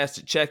Podcast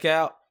at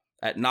checkout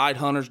at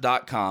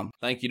nighthunters.com.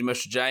 Thank you to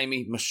Mr.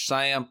 Jamie, Mr.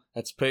 Sam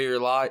at Superior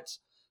Lights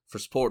for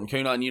supporting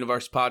Coon Hunting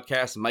University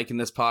Podcast and making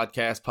this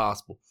podcast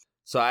possible.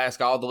 So I ask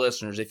all the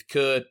listeners, if you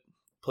could,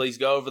 please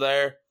go over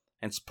there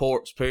and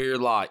support Superior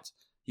Lights.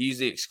 Use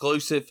the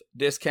exclusive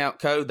discount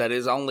code that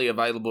is only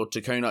available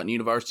to Coon Hunting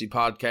University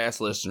Podcast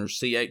listeners,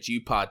 CHU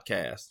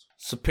Podcast.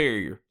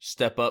 Superior,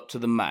 step up to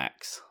the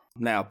max.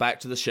 Now, back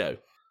to the show.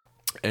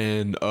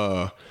 And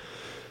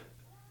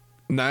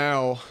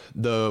now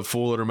the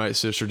full littermate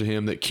sister to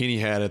him that Kenny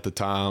had at the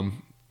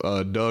time,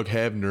 Doug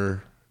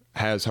Hebner,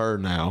 has her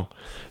now,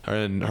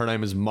 and her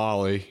name is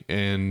Molly.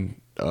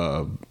 And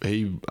I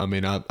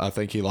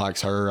think he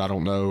likes her. I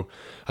don't know.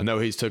 I know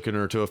he's taken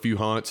her to a few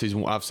hunts.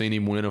 I've seen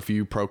him win a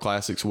few pro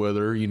classics with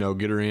her,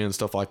 get her in,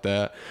 stuff like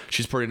that.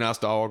 She's a pretty nice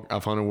dog.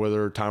 I've hunted with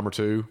her a time or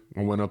two.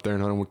 I went up there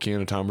and hunted with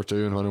Ken a time or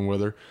two and hunted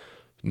with her.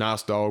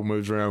 Nice dog,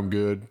 moves around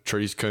good,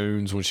 trees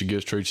coons. When she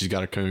gets trees, she's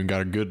got a coon,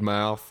 got a good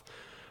mouth.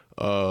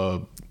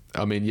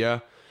 Yeah.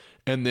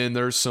 And then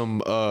there's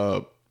some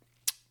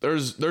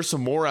there's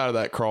some more out of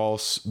that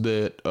cross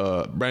that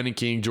Brandon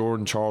King,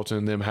 Jordan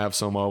Charlton, them have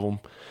some of them.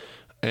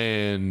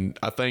 And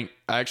I think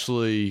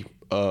actually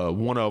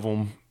one of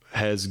them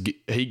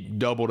he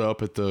doubled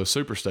up at the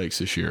Super Stakes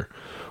this year.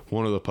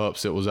 One of the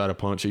pups that was out of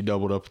punch, he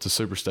doubled up at the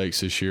Super Stakes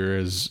this year,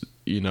 as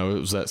it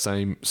was that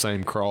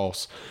same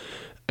cross.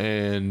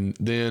 And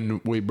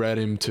then we bred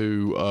him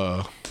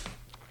to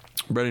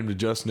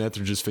Justin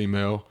Etheridge's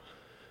female,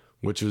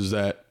 which was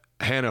that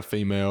Hannah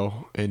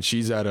female, and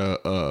she's at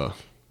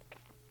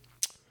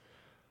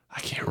I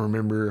can't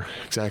remember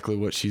exactly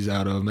what she's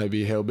out of,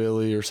 maybe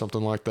Hellbilly or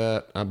something like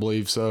that. I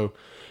believe so.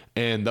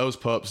 And those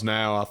pups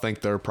now, I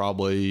think they're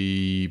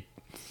probably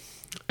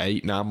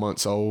 8-9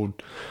 months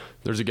old.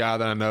 There's a guy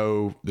that I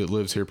know that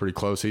lives here pretty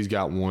close. He's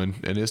got one,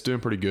 and it's doing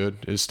pretty good.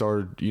 It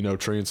started,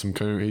 treeing some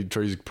coon. He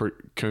trees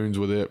coons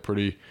with it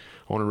pretty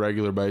on a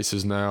regular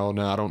basis now.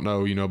 Now, I don't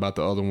know, about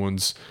the other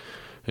ones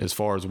as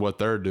far as what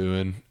they're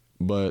doing.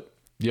 But,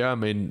 yeah,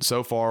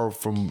 so far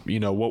from,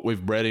 what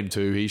we've bred him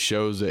to, he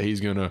shows that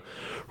he's going to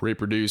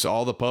reproduce.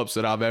 All the pups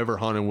that I've ever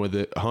hunted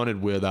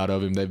with out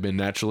of him, they've been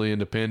naturally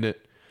independent,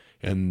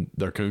 and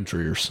they're coon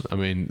treers.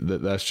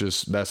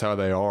 That's how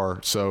they are.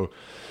 So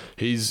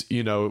he's,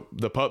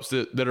 the pups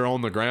that are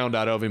on the ground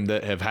out of him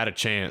that have had a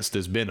chance,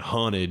 that's been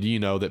hunted,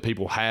 that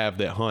people have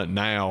that hunt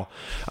now,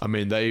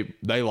 they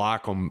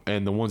like them.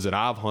 And the ones that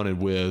I've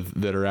hunted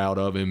with that are out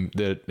of him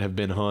that have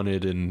been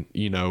hunted and,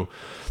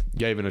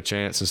 gave him a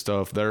chance and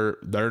stuff, they're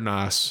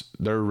nice.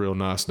 They're real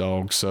nice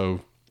dogs. So,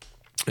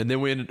 and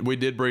then we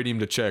did breed him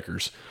to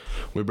Checkers.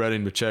 We bred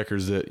him to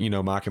Checkers that,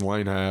 Mike and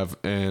Lane have,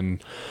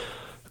 and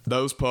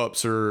those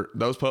pups are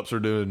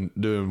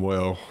doing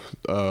well.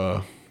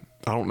 I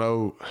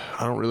don't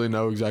really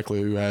know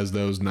exactly who has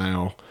those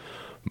now,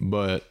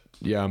 but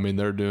yeah,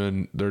 they're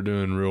doing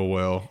real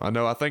well.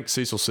 I think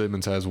Cecil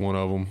Simmons has one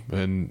of them,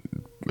 and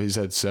he's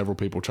had several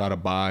people try to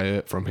buy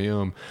it from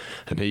him,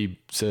 and he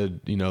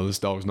said, this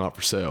dog's not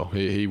for sale.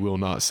 He will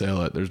not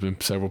sell it. There's been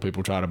several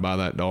people try to buy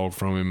that dog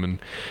from him, and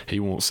he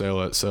won't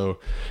sell it. So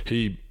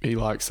he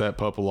likes that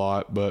pup a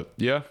lot. But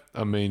yeah,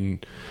 I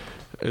mean,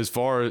 as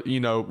far as,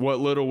 what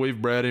little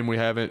we've bred him, we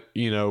haven't,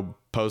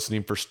 posted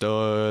him for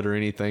stud or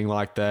anything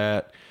like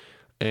that.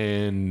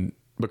 And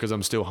because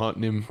I'm still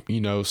hunting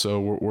him, so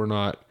we're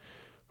not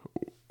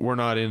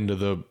into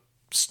the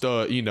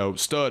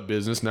stud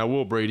business. Now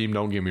we'll breed him,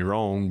 don't get me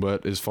wrong,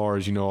 but as far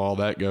as, all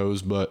that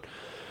goes, but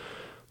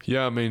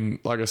yeah, I mean,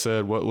 like I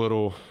said, what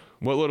little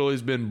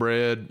he's been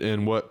bred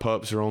and what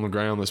pups are on the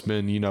ground that's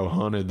been,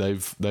 hunted,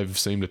 they've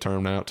seemed to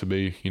turn out to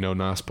be,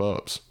 nice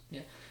pups.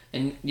 Yeah.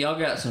 And y'all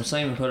got some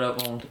semen put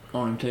up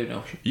on him too,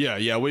 don't you?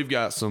 Yeah, we've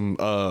got some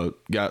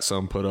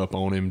put up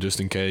on him just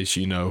in case,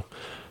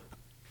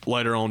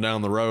 later on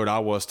down the road I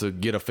was to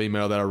get a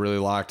female that I really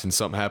liked and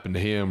something happened to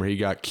him, or he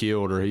got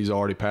killed, or he's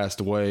already passed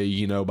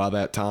away, by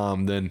that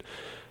time, then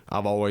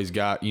I've always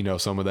got,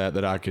 some of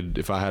that I could,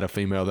 if I had a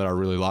female that I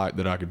really liked,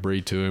 that I could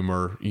breed to him,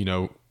 or,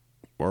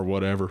 or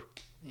whatever.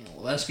 Yeah,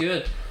 well, that's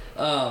good.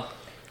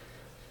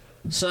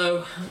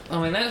 So,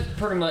 I mean, that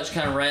pretty much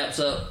kind of wraps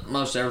up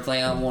most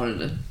everything I wanted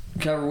to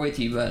cover with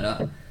you,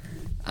 but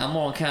I'm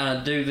going to kind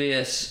of do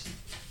this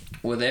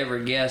with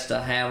every guest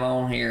I have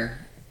on here.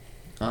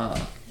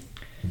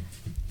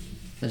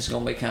 This is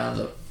going to be kind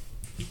of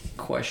the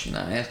question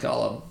I ask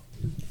all of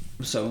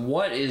them. So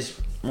when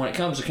it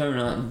comes to coon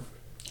hunting,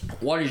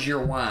 what is your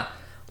why?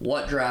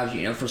 What drives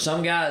you? For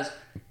some guys,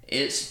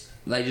 they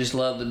just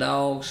love the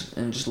dogs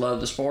and just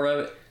love the sport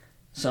of it.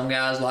 Some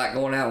guys like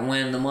going out and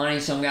winning the money.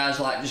 Some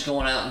guys like just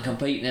going out and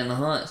competing in the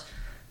hunts.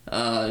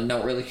 And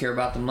don't really care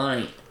about the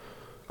money.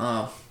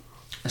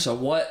 So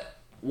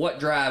what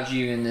drives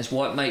you in this?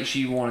 What makes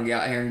you want to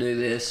get out here and do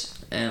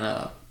this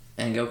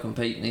and go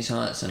compete in these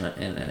hunts and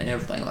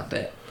everything like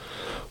that?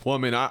 Well, I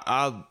mean,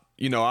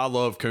 I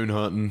love coon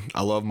hunting.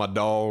 I love my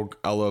dog.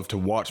 I love to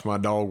watch my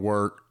dog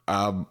work.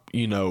 I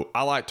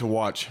like to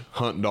watch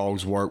hunt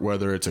dogs work,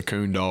 whether it's a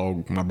coon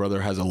dog. My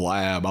brother has a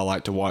lab. I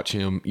like to watch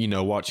him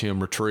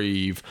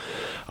retrieve.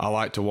 I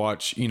like to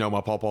watch,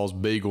 my pawpaw's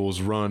beagles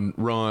run.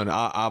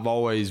 I've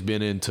always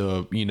been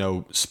into,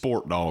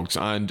 sport dogs.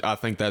 I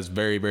think that's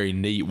very, very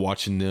neat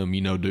watching them,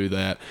 do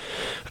that.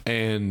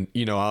 And,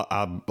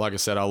 I like I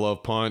said, I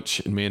love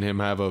Punch, and me and him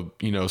have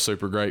a,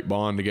 super great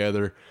bond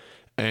together.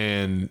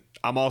 And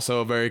I'm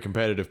also a very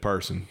competitive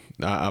person.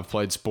 I've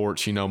played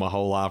sports, my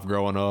whole life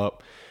growing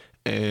up.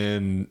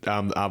 And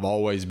I've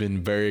always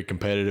been very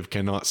competitive,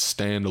 cannot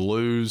stand to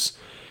lose.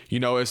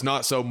 It's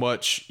not so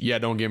much,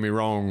 don't get me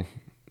wrong,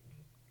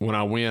 when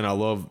I win, I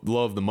love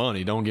the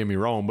money, don't get me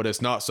wrong, but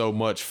it's not so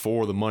much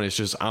for the money. It's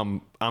just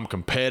I'm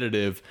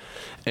competitive,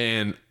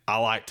 and I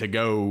like to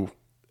go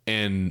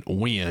and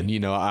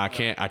win. I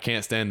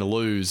can't stand to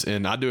lose,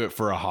 and I do it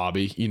for a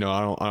hobby. I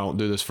don't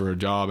do this for a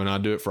job, and I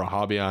do it for a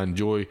hobby. I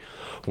enjoy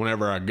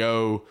whenever I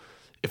go.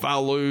 If I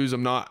lose,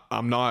 I'm not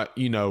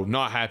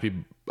not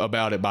happy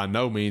about it by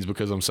no means,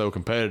 because I'm so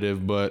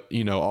competitive, but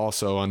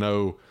also I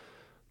know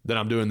that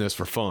I'm doing this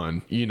for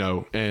fun,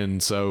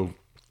 and so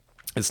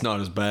it's not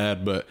as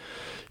bad. But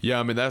yeah,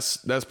 I mean, that's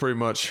pretty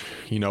much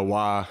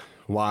why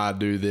I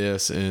do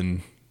this,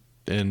 and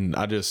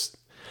I just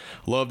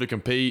love to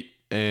compete,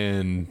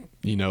 and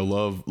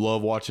love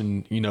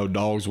watching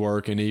dogs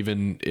work. And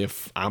even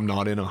if I'm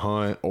not in a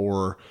hunt,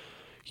 or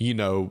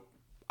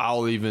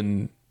I'll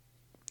even,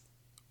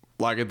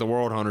 like at the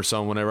World Hunt or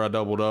something, whenever I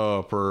doubled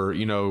up, or,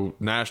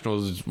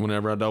 Nationals,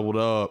 whenever I doubled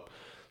up,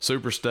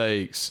 Super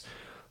Stakes,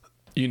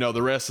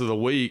 the rest of the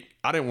week,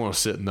 I didn't want to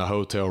sit in the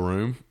hotel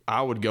room.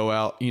 I would go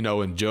out,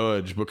 and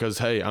judge, because,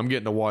 hey, I'm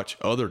getting to watch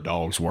other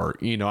dogs work.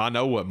 I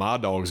know what my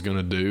dog's going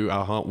to do.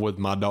 I hunt with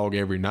my dog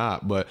every night,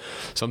 but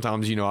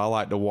sometimes, I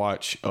like to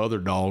watch other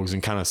dogs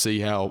and kind of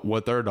see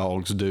what their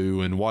dogs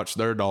do, and watch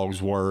their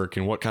dogs work,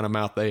 and what kind of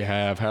mouth they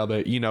have, how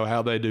they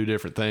do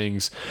different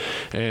things.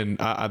 And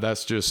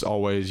that's just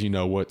always,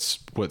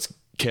 what's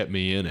kept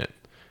me in it.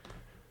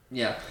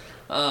 Yeah.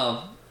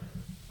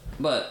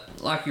 But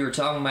like you were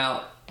talking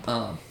about,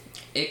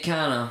 it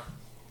kind of,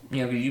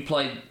 you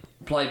played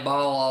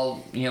ball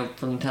all,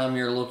 from the time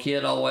you were a little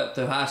kid all the way up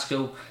through high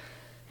school,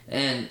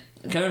 and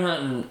coon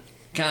hunting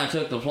kind of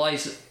took the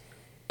place,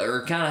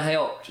 or kind of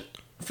helped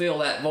fill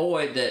that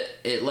void that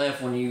it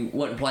left when you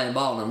wasn't playing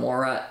ball no more,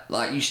 right?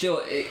 Like, you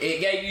still,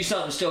 it gave you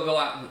something to still go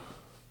out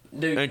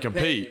and do and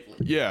compete.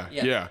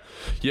 Yeah,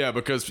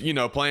 because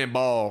playing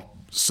ball,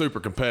 super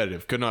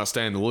competitive, could not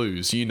stand to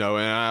lose. And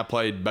I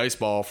played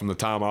baseball from the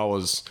time I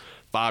was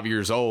 5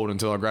 years old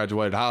until I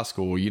graduated high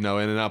school, and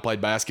then I played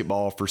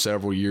basketball for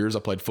several years. I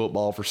played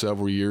football for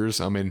several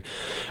years. I mean,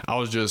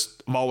 I've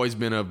always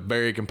been a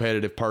very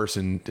competitive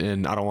person,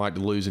 and I don't like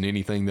to lose in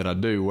anything that I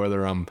do,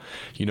 whether I'm,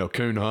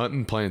 coon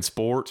hunting, playing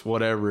sports,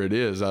 whatever it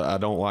is. I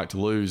don't like to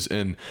lose.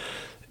 And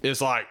it's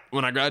like,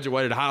 when I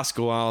graduated high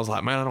school, I was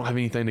like, man, I don't have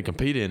anything to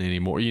compete in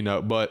anymore,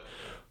 but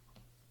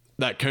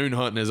that coon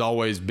hunting has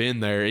always been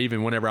there.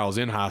 Even whenever I was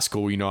in high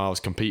school, I was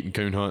competing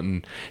coon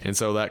hunting, and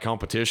so that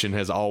competition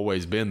has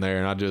always been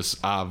there. And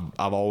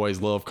I've always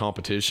loved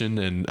competition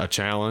and a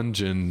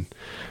challenge, and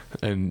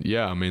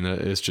yeah, I mean,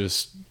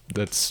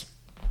 that's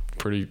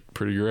pretty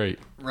great.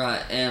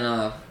 Right,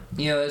 and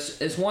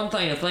it's one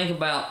thing to think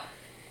about.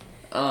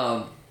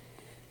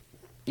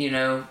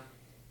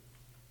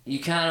 You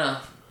kind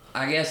of,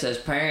 I guess, as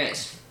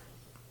parents,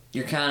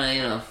 you're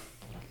kind of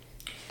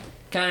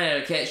at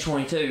a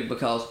catch-22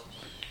 because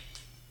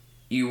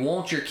you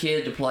want your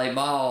kid to play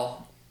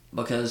ball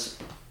because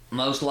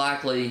most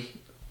likely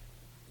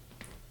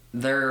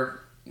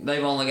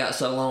they've only got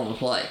so long to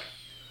play.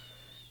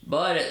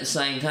 But at the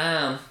same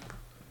time,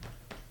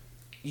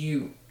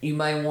 you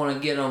may want to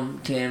get them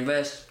to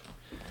invest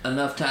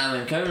enough time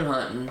in coon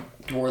hunting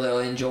to where they'll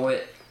enjoy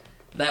it.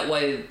 That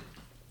way,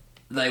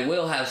 they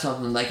will have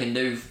something they can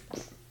do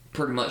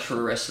pretty much for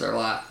the rest of their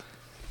life.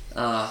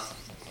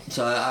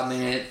 So I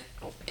mean,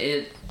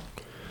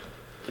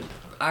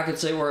 I could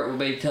see where it would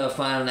be tough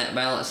finding that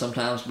balance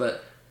sometimes,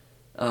 but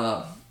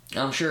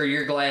I'm sure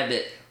you're glad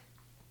that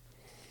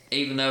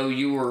even though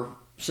you were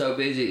so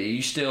busy, that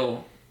you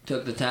still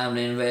took the time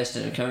to invest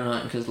in coon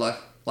hunting, because like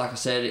I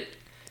said,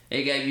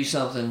 it gave you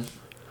something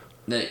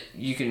that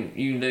you can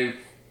do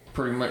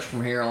pretty much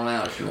from here on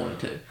out if you wanted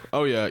to.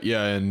 Oh yeah,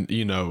 and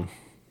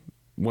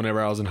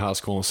whenever I was in high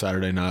school on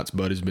Saturday nights,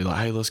 buddies would be like,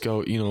 "Hey, let's go,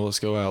 let's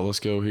go out, let's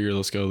go here,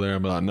 let's go there."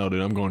 I'd be like, "No,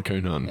 dude, I'm going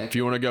coon hunting." If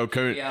you want to go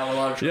coon,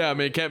 I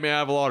mean, it kept me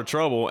out of a lot of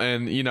trouble.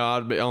 And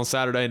I'd be on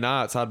Saturday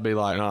nights, I'd be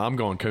like, "No, I'm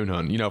going coon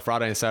hunting."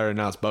 Friday and Saturday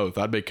nights both.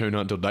 I'd be coon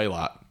hunting till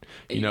daylight.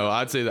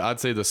 I'd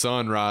see the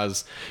sun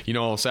rise,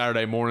 on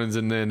Saturday mornings,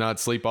 and then I'd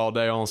sleep all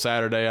day on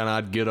Saturday, and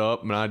I'd get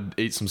up and I'd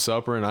eat some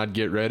supper and I'd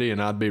get ready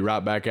and I'd be right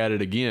back at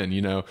it again,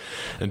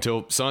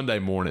 until Sunday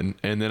morning,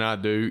 and then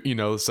I'd do,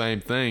 the same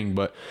thing.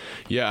 But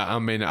yeah, I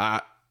mean,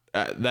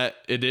 that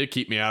it did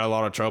keep me out of a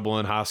lot of trouble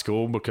in high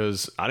school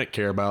because I didn't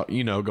care about,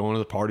 going to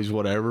the parties,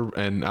 whatever,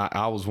 and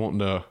I was wanting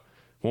to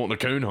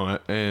coon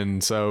hunt,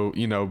 and so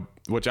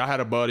which I had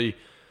a buddy.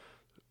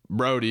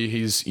 Brody,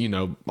 he's,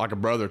 like a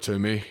brother to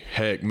me.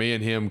 Heck, me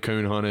and him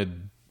coon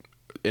hunted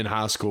in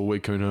high school. We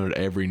coon hunted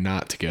every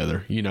night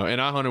together,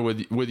 and I hunted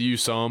with you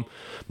some,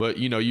 but,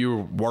 you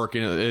were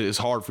working. It's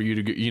hard for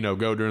you to,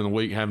 go during the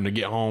week, having to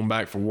get home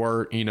back for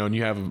work, and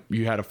you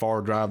had a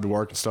far drive to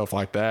work and stuff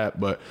like that.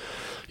 But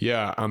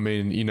yeah, I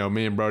mean,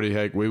 me and Brody,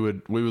 heck, we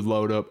would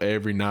load up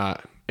every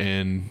night.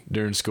 And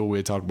during school,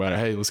 we'd talk about it.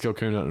 Hey, let's go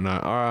coon hunting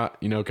tonight. All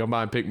right, come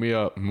by and pick me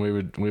up, and we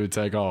would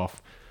take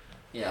off.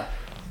 Yeah,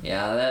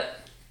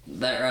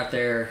 that right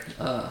there,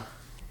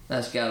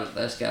 that's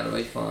gotta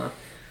be fun.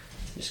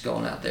 Just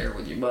going out there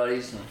with your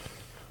buddies,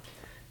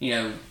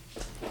 and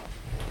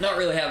not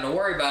really having to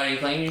worry about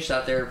anything. You're just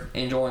out there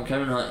enjoying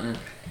coon hunting.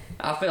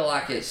 I feel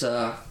like it's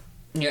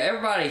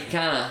everybody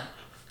kind of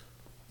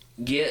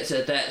gets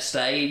at that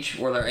stage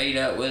where they're ate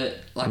up with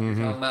it, like you're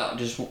talking about.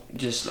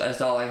 Just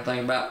that's all I can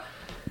think about.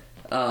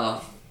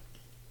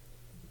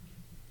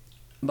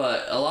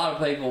 But a lot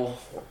of people,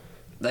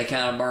 they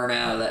kind of burn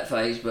out of that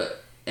phase,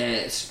 and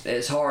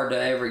it's hard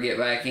to ever get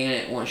back in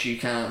it once you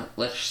kind of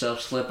let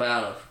yourself slip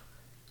out of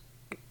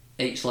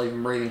eat, sleep,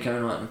 and breathing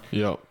coon hunting.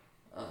 Yep.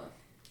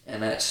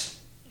 And that's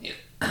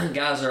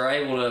guys that are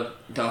able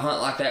to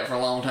hunt like that for a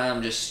long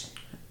time. Just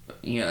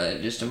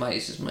it just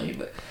amazes me.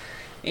 But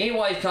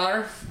anyway,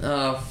 Connor,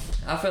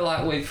 I feel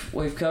like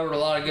we've covered a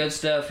lot of good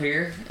stuff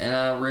here, and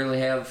I really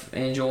have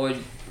enjoyed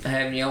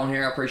having you on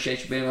here. I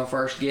appreciate you being my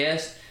first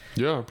guest.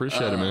 Yeah, I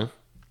appreciate it, man.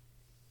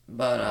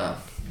 But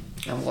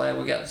I'm glad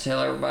we got to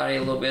tell everybody a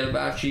little bit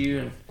about you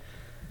and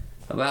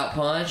about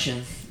Punch,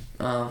 and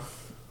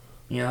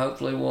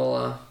hopefully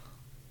we'll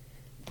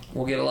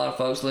get a lot of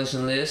folks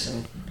listening to this,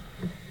 and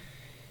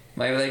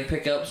maybe they can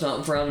pick up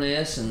something from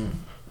this,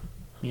 and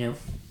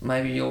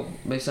maybe you'll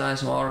be signing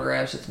some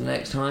autographs at the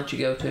next hunt you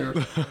go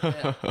to.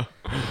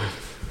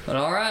 But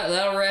all right,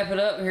 that'll wrap it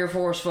up here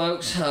for us,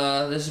 folks.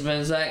 This has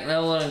been Zach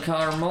Nolan and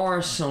Connor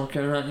Morris on the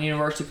Coon Hunting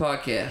University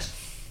podcast.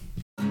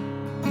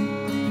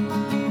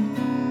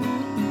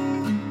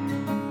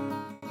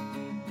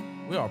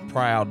 We are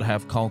proud to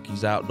have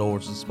Conkey's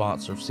Outdoors as a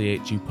sponsor of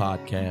CHU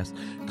Podcast.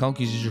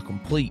 Conkey's is your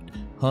complete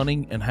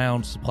hunting and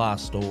hound supply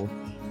store.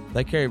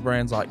 They carry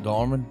brands like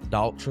Garmin,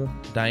 Daltra,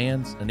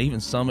 Dan's, and even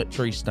Summit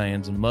tree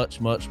stands, and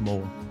much, much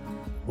more.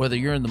 Whether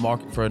you're in the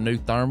market for a new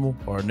thermal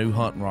or a new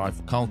hunting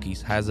rifle,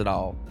 Conkey's has it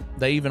all.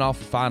 They even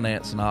offer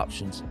financing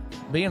options.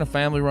 Being a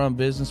family-run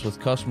business with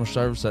customer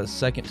service that's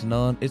second to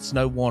none, it's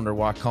no wonder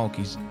why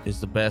Conkey's is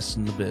the best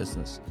in the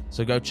business.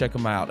 So go check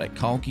them out at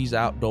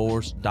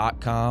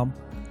conkeys.outdoors.com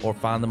or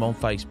find them on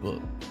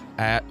Facebook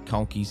at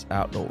Conkey's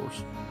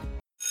Outdoors.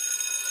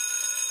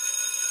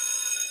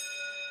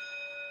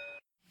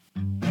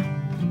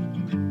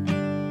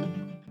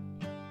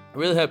 I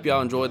really hope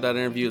y'all enjoyed that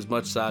interview as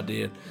much as I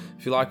did.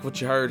 If you like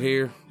what you heard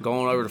here, go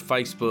on over to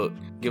Facebook,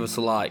 give us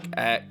a like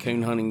at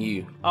Coon Hunting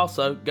U.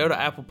 Also, go to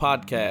Apple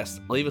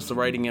Podcasts, leave us a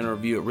rating and a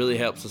review. It really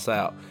helps us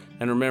out.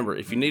 And remember,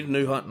 if you need a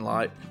new hunting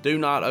light, do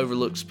not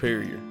overlook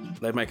Superior.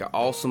 They make an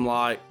awesome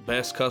light,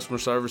 best customer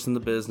service in the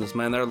business.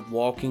 Man, their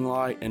walking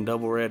light and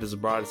double red is the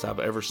brightest I've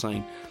ever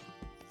seen.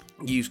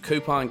 Use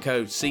coupon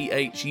code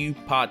CHU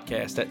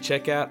Podcast at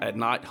checkout at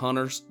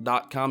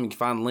nighthunters.com. You can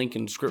find the link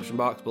in the description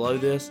box below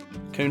this.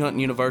 Coon Hunting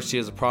University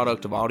is a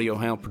product of Audio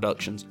Hound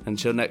Productions.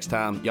 Until next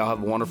time, y'all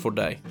have a wonderful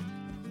day.